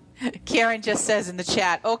God! Karen just says in the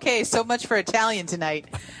chat, "Okay, so much for Italian tonight."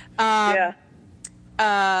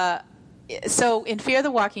 So in Fear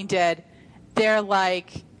the Walking Dead, they're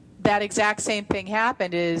like. That exact same thing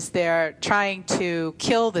happened is they're trying to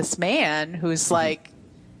kill this man who's like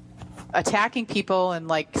attacking people and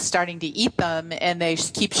like starting to eat them, and they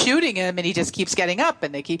keep shooting him and he just keeps getting up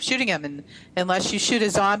and they keep shooting him, and unless you shoot a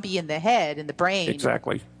zombie in the head, in the brain,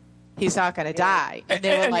 exactly, he's not going to die. And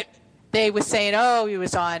they were like, they were saying, oh, he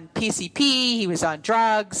was on PCP, he was on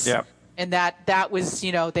drugs, and that was,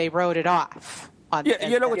 they wrote it off.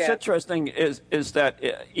 What's interesting is that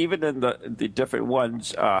even in the different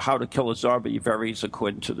ones, how to kill a zombie varies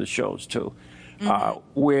according to the shows too,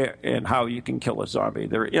 where and how you can kill a zombie.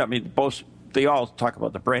 They all talk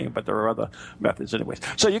about the brain, but there are other methods, anyways.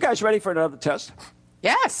 So, you guys ready for another test?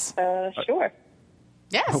 Yes. Sure.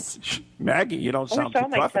 Yes. Oh, Maggie, you don't sound too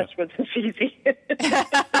confident. My test was easy.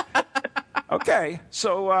 Okay,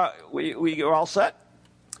 so we are all set.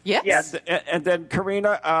 Yes. And then,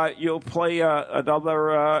 Karina, you'll play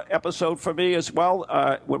another episode for me as well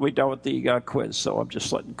when we're done with the quiz. So I'm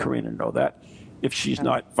just letting Karina know that if she's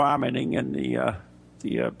not vomiting in the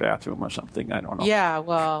the bathroom or something. I don't know. Yeah,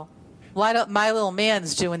 well, my little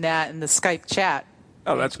man's doing that in the Skype chat.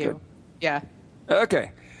 Oh, that's good. Yeah.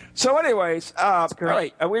 Okay. So anyways, all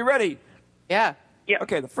right, are we ready? Yeah.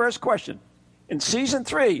 Okay, the first question. In Season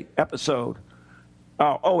 3 episode,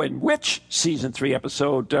 in which Season 3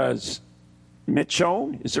 episode does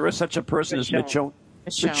Michonne, is there such a person as Michonne?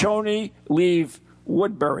 Michonne leave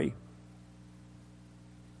Woodbury?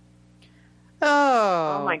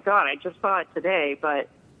 Oh my God! I just saw it today, but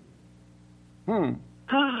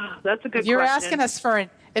that's a good question. If you're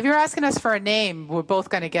asking us for a name, we're both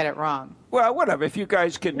going to get it wrong. Well, whatever. If you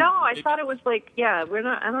guys can. No, I thought it was we're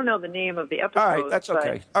not. I don't know the name of the episode. All right, that's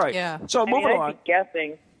okay. All right. Yeah. So moving along. I'd be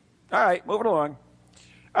guessing. All right, moving along.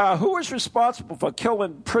 Who was responsible for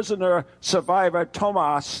killing prisoner survivor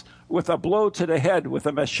Tomas with a blow to the head with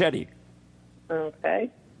a machete? Okay.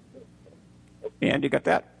 And you got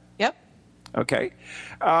that? Yep. Okay.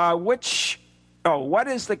 What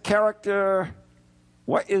is the character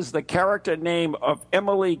name of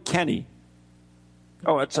Emily Kenny?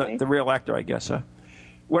 Oh, it's the real actor, I guess, huh?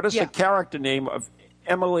 What is the character name of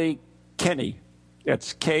Emily Kenny?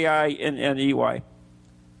 It's Kinney.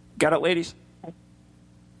 Got it, ladies?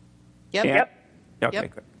 Yep. Okay,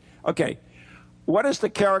 good. Okay. What is the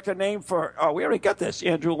character name for... Oh, we already got this.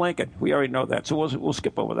 Andrew Lincoln. We already know that, so we'll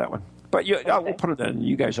skip over that one. But we'll put it in.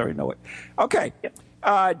 You guys already know it. Okay.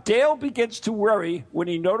 Yep. Dale begins to worry when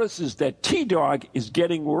he notices that T-Dog is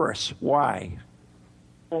getting worse. Why?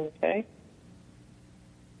 Okay.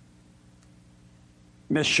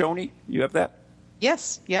 Miss Shoney, you have that?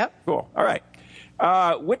 Yes. Yep. Cool. All right.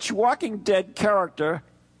 Which Walking Dead character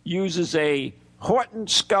uses a Horton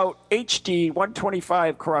Scout HD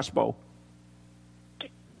 125 crossbow?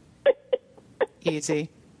 Easy.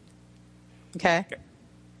 Okay.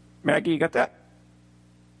 Maggie, you got that?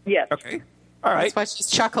 Yes. Okay. All right. That's why she's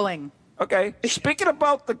chuckling. Okay. Speaking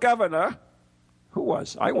about the governor, who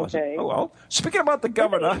was? I wasn't. Okay. Oh, well. Speaking about the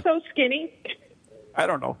governor. He's so skinny. I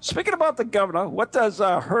don't know. Speaking about the governor, what does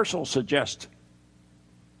Herschel suggest?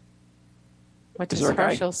 What does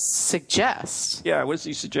Herschel suggest? Yeah, what does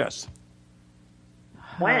he suggest?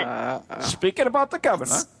 When? Speaking about the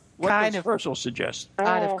governor, what does Herschel suggest?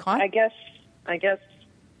 Out of context. I guess.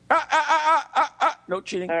 No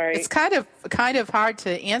cheating. All right. It's kind of hard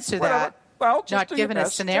to answer that. Well, not given a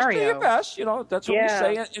scenario. Just do your best. That's what we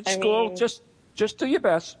say in school. Mean, just do your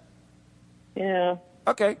best. Yeah.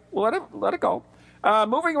 Okay. Well, let it go.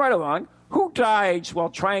 Moving right along. Who dies while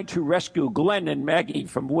trying to rescue Glenn and Maggie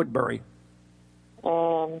from Woodbury?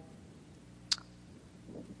 Oh.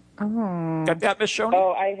 Got that, Miss Shoney?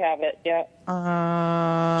 Oh, I have it. Yeah.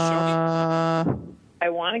 I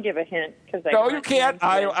want to give a hint because No, you can't.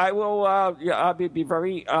 I will. I'll be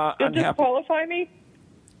very You'll unhappy. disqualify me?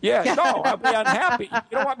 Yeah. No, I'll be unhappy. You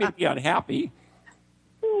don't want me to be unhappy.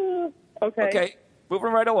 Okay. Okay.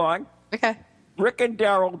 Moving right along. Okay. Rick and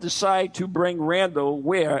Daryl decide to bring Randall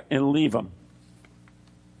where and leave him.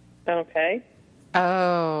 Okay.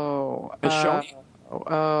 Oh. Miss Shoney?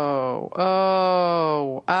 Oh,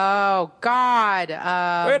 God.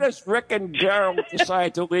 Where does Rick and Daryl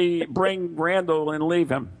decide to bring Randall and leave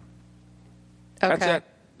him? Okay. That's it.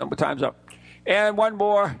 Number time's up. And one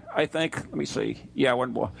more, I think. Let me see. Yeah,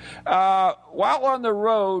 one more. While on the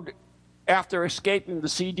road after escaping the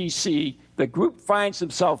CDC, the group finds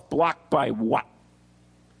himself blocked by what?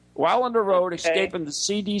 While on the road escaping the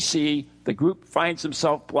CDC, the group finds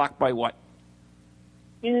himself blocked by what?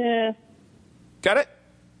 Yeah. Got it?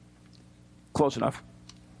 Close enough.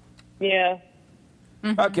 Yeah.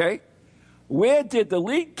 Mm-hmm. Okay. Where did the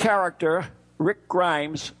lead character, Rick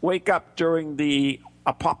Grimes, wake up during the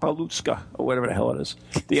apocalypse, or whatever the hell it is?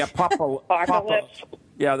 The apocalypse.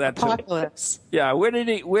 Yeah, that too. Apocalypse. Yeah, where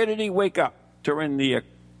did he wake up during the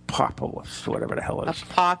apocalypse, whatever the hell it is?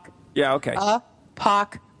 Yeah, okay.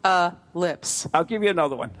 Apocalypse. I'll give you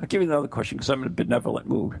another one. I'll give you another question because I'm in a benevolent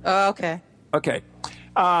mood. Okay. Okay.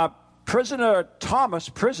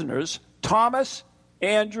 Prisoners, Thomas,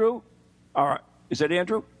 Andrew, is it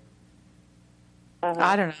Andrew?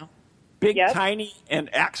 I don't know. Big Tiny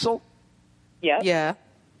and Axel? Yes. Yeah.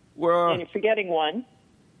 And you're forgetting one.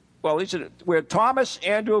 Well, these are where Thomas,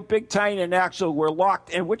 Andrew, Big Tiny, and Axel were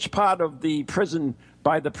locked in which part of the prison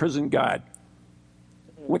by the prison guard?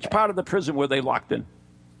 Which part of the prison were they locked in?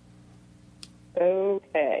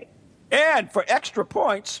 Okay. And for extra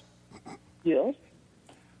points, yes.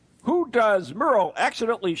 Who does Merle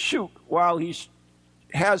accidentally shoot while he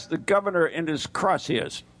has the governor in his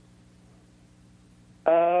crosshairs?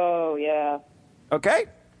 Oh, yeah. Okay.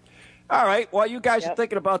 All right. While you guys are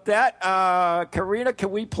thinking about that, Karina,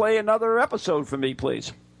 can we play another episode for me,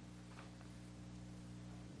 please?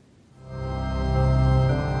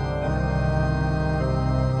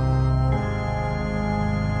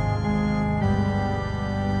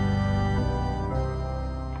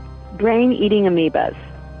 Brain-eating amoebas.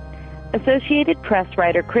 Associated Press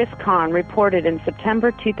writer Chris Kahn reported in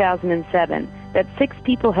September 2007 that 6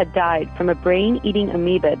 people had died from a brain-eating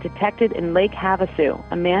amoeba detected in Lake Havasu,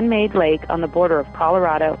 a man-made lake on the border of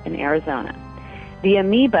Colorado and Arizona. The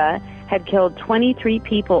amoeba had killed 23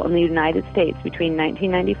 people in the United States between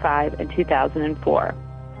 1995 and 2004.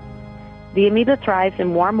 The amoeba thrives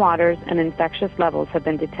in warm waters, and infectious levels have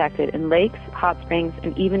been detected in lakes, hot springs,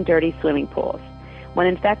 and even dirty swimming pools. When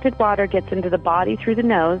infected water gets into the body through the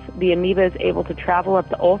nose, the amoeba is able to travel up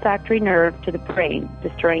the olfactory nerve to the brain,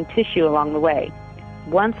 destroying tissue along the way.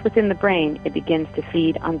 Once within the brain, it begins to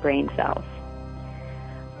feed on brain cells.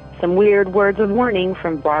 Some weird words of warning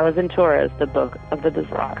from Barbara Ventura's The Book of the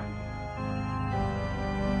Bizarre.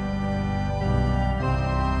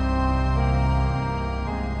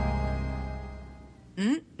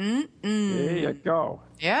 There you go.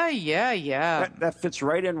 Yeah. That fits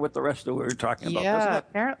right in with the rest of what we were talking about, doesn't Yeah, it?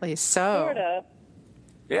 apparently so. Sort of.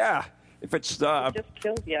 Yeah. If it's It just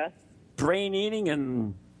kills you. brain eating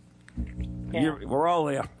and Yeah. we're all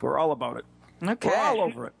there. We're all about it. Okay. We're all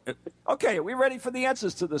over it. Okay, are we ready for the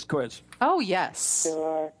answers to this quiz? Oh, yes.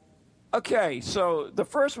 Sure. Okay, so the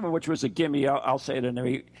first one, which was a gimme, I'll say it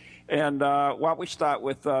anyway. And why don't we start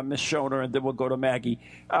with Miss Schoner, and then we'll go to Maggie.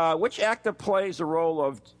 Which actor plays the role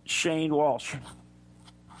of Shane Walsh?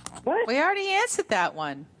 What? We already answered that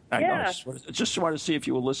one. I Yeah. know. Just wanted to see if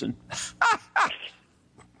you will listen.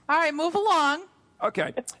 All right, move along.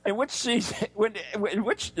 Okay. In which season? In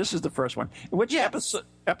which? This is the first one. In which Yes.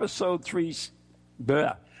 episode 3?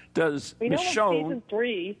 Does We know Miss it's Schoen season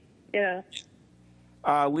 3. Yeah.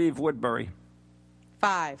 leave Woodbury?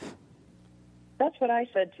 5. That's what I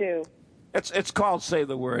said, too. It's called Say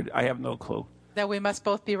the Word. I have no clue. Then we must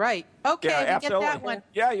both be right. Okay, Yeah, we get absolutely. that one.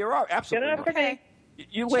 Yeah, you're right. Absolutely. Good enough for Okay, me.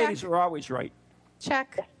 You ladies are always right.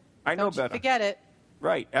 check. I know Don't you better. forget it.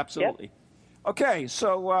 Right, absolutely. Okay,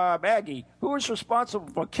 so Maggie, who is responsible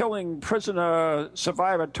for killing prisoner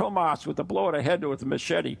survivor Tomas with a blow to the head with a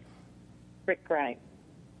machete? Rick Grimes.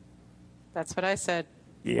 That's what I said.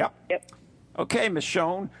 Yep. Yep. Okay, Miss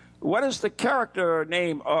Schoen, what is the character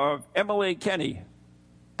name of Emily Kenny?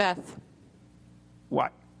 Beth.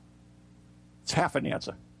 What? It's half an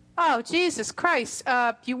answer. Oh, Jesus Christ.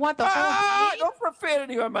 You want the whole name? No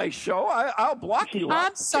profanity on my show. I'll block you.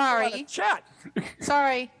 I'm sorry. Chat.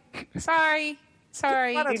 Sorry. Let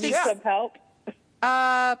her You need chat. some help?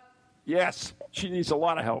 Yes, she needs a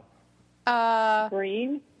lot of help.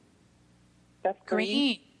 Green? Beth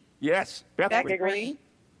Green. Yes, Beth Becca Green. Green.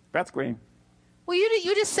 Beth Green. Well,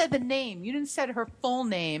 you just said the name. You didn't say her full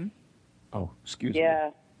name. Oh, excuse me.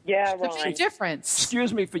 Yeah. Yeah, What's the Ron. difference?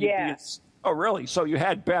 Excuse me for you Yeah. being. Oh, really? So you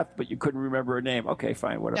had Beth, but you couldn't remember her name. Okay,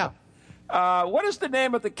 fine, whatever. What is the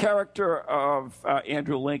name of the character of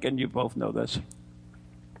Andrew Lincoln? You both know this.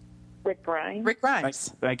 Rick Grimes. Rick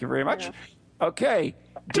Grimes. Thank you very much. Okay,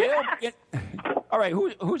 Dale. All right,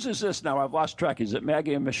 whose is this now? I've lost track. Is it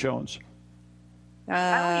Maggie and Michonne's?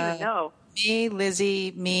 I don't even know. Me,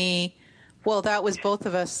 Lizzie, me. Well, that was both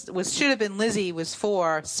of us. Should have been Lizzie was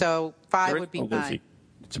 4, so 5 There is would be no mine. Lizzie.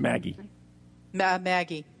 It's Maggie.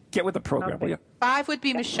 Maggie. Get with the program, will you? 5 would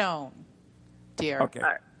be Michonne, dear. Okay.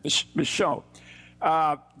 Michonne.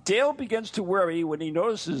 Dale begins to worry when he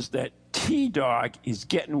notices that T-Dog is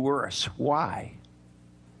getting worse. Why?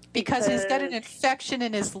 Because he's got an infection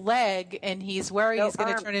in his leg, and he's worried he's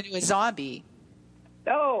going to turn into a zombie.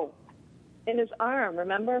 Oh, in his arm.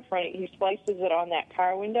 Remember? He slices it on that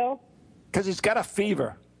car window. Because he's got a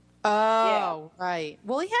fever. Oh, right.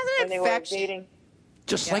 Well, he has When an they were infection. dating.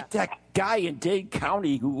 Just like that guy in Dade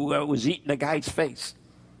County who was eating the guy's face.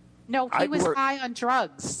 No, he was work- high on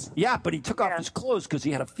drugs. Yeah, but he took off his clothes because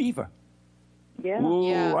he had a fever. Yeah. Ooh,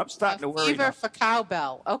 Yeah. I'm starting to worry Fever now. for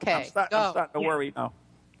cowbell. Okay, I'm starting to worry now.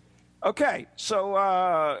 Okay, so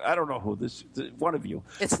I don't know who one of you.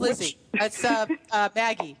 It's Lizzie. It's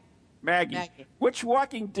Maggie. Maggie. Which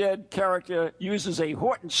Walking Dead character uses a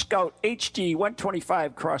Horton Scout HD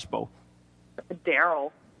 125 crossbow?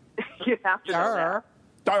 Daryl. You have to know that.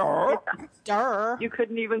 Darl. You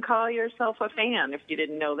couldn't even call yourself a fan if you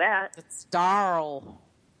didn't know that. It's Darl.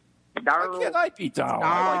 Why can't I be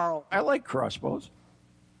Darl? I like crossbows.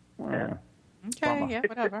 Okay, Bummer. yeah,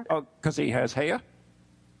 whatever. Oh, because he has hair?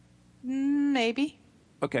 Maybe.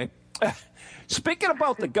 Okay. Speaking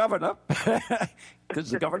about the governor,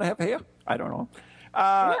 does the governor have hair? I don't know.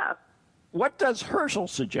 Yeah. What does Herschel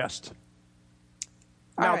suggest?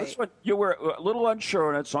 All Now, right. this one, you were a little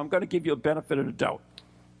unsure on it, so I'm going to give you a benefit of the doubt.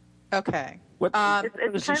 Okay. What,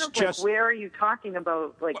 It's does he kind of suggest? like, where are you talking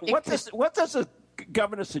about? Like, What does the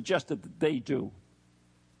governor suggest that they do?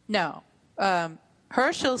 No.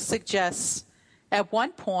 Herschel suggests at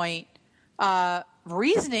one point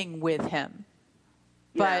reasoning with him.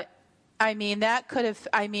 But, I mean, that could have,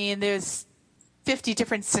 I mean, there's 50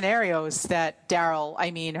 different scenarios that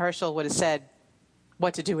Herschel would have said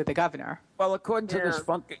what to do with the governor. Well, according to this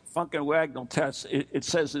Funk and Wagnall test, it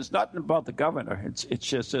says it's nothing about the governor. It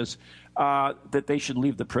just says that they should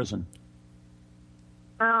leave the prison.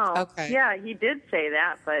 Oh, okay. Yeah, he did say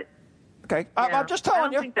that, but... Okay, I'm just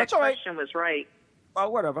telling you. I don't think that question was right.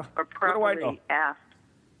 Well, whatever. Or probably what do I know? Asked.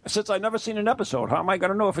 Since I've never seen an episode, how am I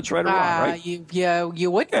going to know if it's right or wrong, right?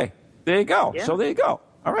 You would. Okay, there you go. Yeah. So there you go.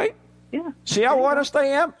 All right. Yeah. See how honest I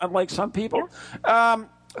am? Unlike some people. Yeah.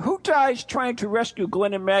 Who dies trying to rescue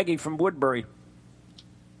Glenn and Maggie from Woodbury?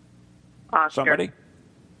 Oscar. Somebody? Is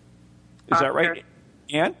Oscar. That right?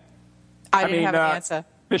 Ann? I didn't have an answer.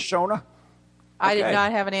 Miss Shona? I did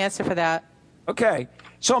not have an answer for that. Okay.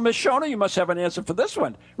 So, Miss Shona, you must have an answer for this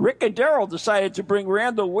one. Rick and Daryl decided to bring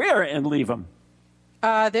Randall where and leave him?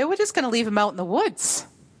 They were just going to leave him out in the woods.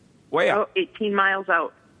 Where? Oh, 18 miles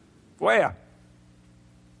out. Where?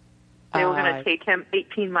 They were going to take him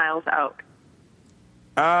 18 miles out.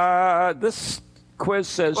 This quiz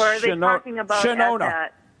says or are they talking about Shinona.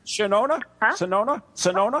 Shinona? Huh?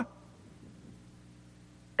 Sonona?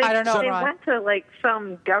 I don't know, They Ron. went to, like,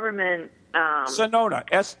 some government... Sonona.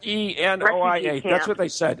 Senoia. That's what they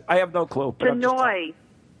said. I have no clue. But Sonoy.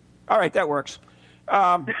 All right, that works.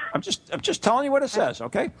 I'm just telling you what it says,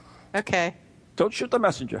 okay? Okay. Don't shoot the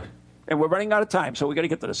messenger. And we're running out of time, so we got to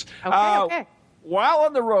get to this. Okay. While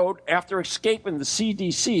on the road, after escaping the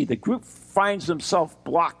CDC, the group finds themselves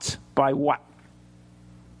blocked by what?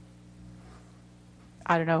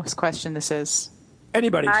 I don't know whose question this is.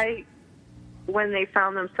 Anybody's. When they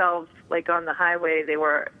found themselves, like, on the highway, they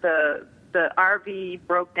were... The RV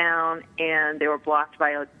broke down, and they were blocked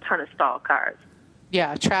by a ton of stall cars.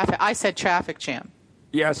 Yeah, traffic. I said traffic jam.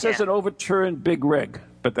 Yeah, it says an overturned big rig,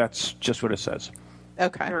 but that's just what it says.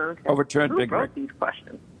 Okay. Overturned big Who wrote rig. these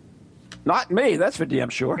questions? Not me, that's for damn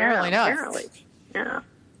sure. Apparently not. Apparently. Yeah.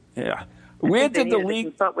 Yeah. Where did the league...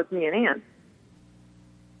 consult with me and Ann.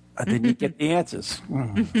 Then you get the answers.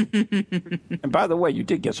 And by the way, you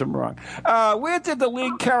did get some wrong. Where did the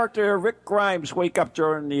lead character Rick Grimes wake up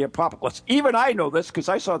during the apocalypse? Even I know this because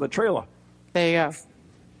I saw the trailer. There you go.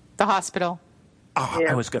 The hospital. Oh,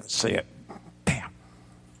 yeah. I was going to say it. Damn.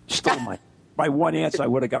 Stole my one answer I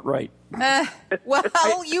would have got right.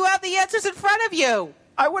 Well, you have the answers in front of you.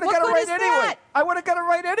 I would have got it right anyway. I would have got it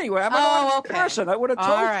right anyway. I'm an honest person. I would have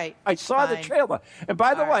told you. I saw the trailer. And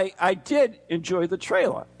by the way, I did enjoy the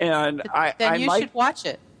trailer. And then you should watch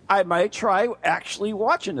it. I might try actually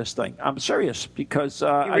watching this thing. I'm serious because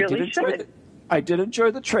I did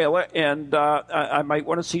enjoy the trailer, and I might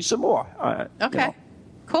want to see some more. Okay.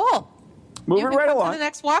 Cool. Moving right along. To the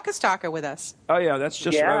next Walker Stalker with us. Oh, yeah. That's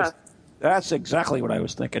just what I was... That's exactly what I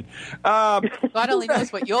was thinking. God only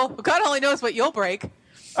knows what you'll break.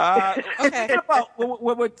 Okay. Okay.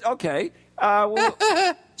 We'll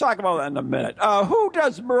talk about that in a minute. Who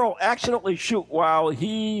does Merle accidentally shoot while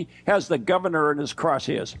he has the governor in his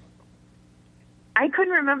crosshairs? I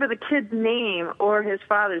couldn't remember the kid's name or his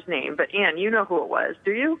father's name, but Ann, you know who it was,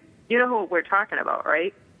 do you? You know who we're talking about,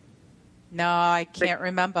 right? No, I can't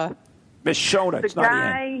remember. Miss Shona. The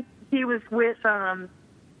guy, he was with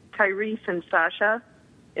Tyrese and Sasha.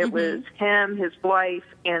 It was him, his wife,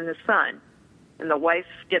 and the son. And the wife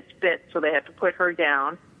gets bit, so they have to put her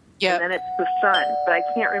down. Yep. And then it's the son, but I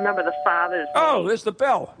can't remember the father's name. Oh, there's the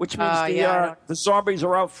bell, which means the zombies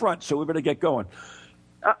are out front, so we better get going.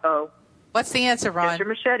 Uh-oh. What's the answer, Ron? Mr.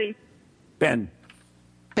 Machete. Ben.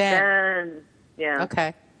 Yeah.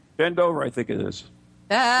 Okay. Bend over, I think it is.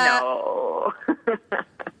 No.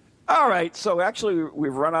 All right, so actually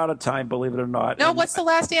we've run out of time, believe it or not. No, what's the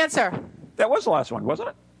last answer? That was the last one, wasn't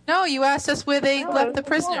it? No, you asked us where they left the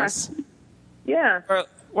prisoners. Yeah.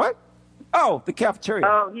 What? Oh, the cafeteria.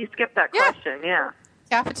 Oh, you skipped that question, yeah.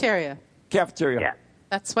 Cafeteria. Yeah.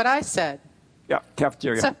 That's what I said. Yeah,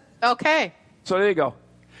 cafeteria. Okay. So there you go.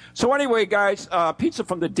 So anyway, guys, Pizza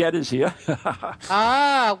from the Dead is here.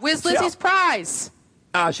 Where's Lizzie's prize?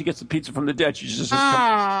 She gets the pizza from the dead. She just oh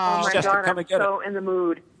my God, I'm so in the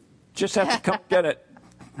mood. Just have to come get it.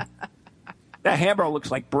 That hamburger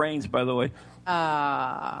looks like brains, by the way.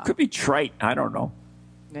 Could be trite. I don't know.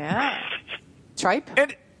 Yeah. Tripe?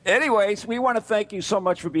 Anyways, we want to thank you so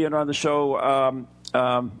much for being on the show,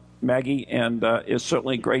 Maggie, and it's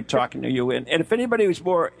certainly great talking to you. And if anybody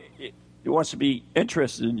who wants to be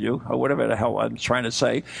interested in you, or whatever the hell I'm trying to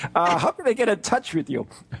say, how can they get in touch with you?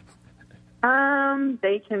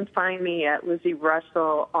 They can find me at Lizzie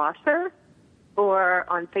Russell Author or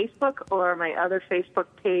on Facebook, or my other Facebook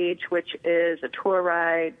page, which is a tour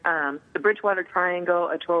ride, the Bridgewater Triangle,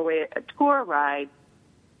 a tour ride.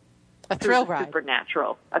 A thrill ride.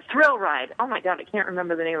 Supernatural. A thrill ride. Oh, my God, I can't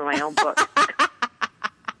remember the name of my own book.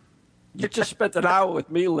 You just spent an hour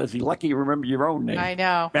with me, Lizzie. Lucky you remember your own name. I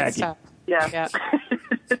know. Maggie. Yeah.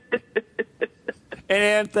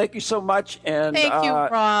 And thank you so much. And thank you,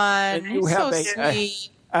 Ron. And you have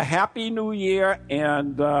a happy new year.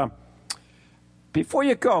 And before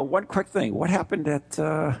you go, one quick thing. What happened at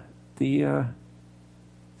the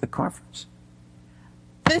conference?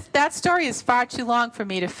 That story is far too long for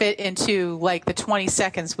me to fit into like the 20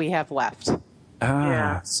 seconds we have left.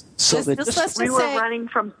 Yeah. So we were running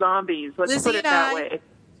from zombies. Let's put it that way.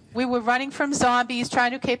 We were running from zombies,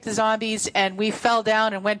 trying to escape the zombies, and we fell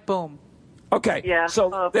down and went boom. Okay. Yeah.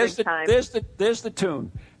 So there's the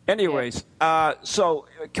tune. Anyways, so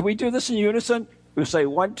can we do this in unison? We'll say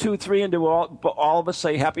 1, 2, 3, and do all of us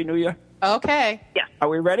say Happy New Year. Okay. Yeah. Are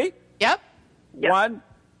we ready? Yep. 1,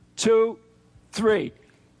 2, 3.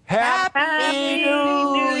 Happy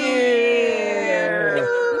New Year!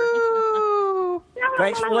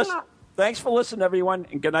 Thanks for listening, everyone,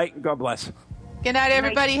 and good night and God bless. Good night,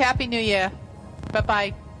 everybody. Happy New Year.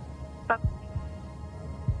 Bye-bye.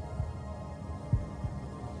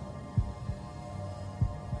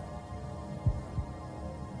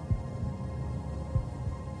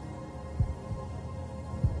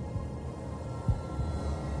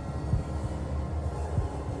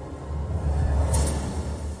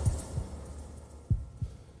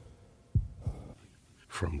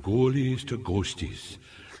 From ghoulies to ghosties,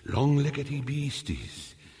 long-leggedy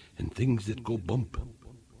beasties, and things that go bump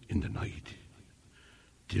in the night.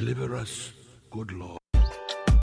 Deliver us, good Lord.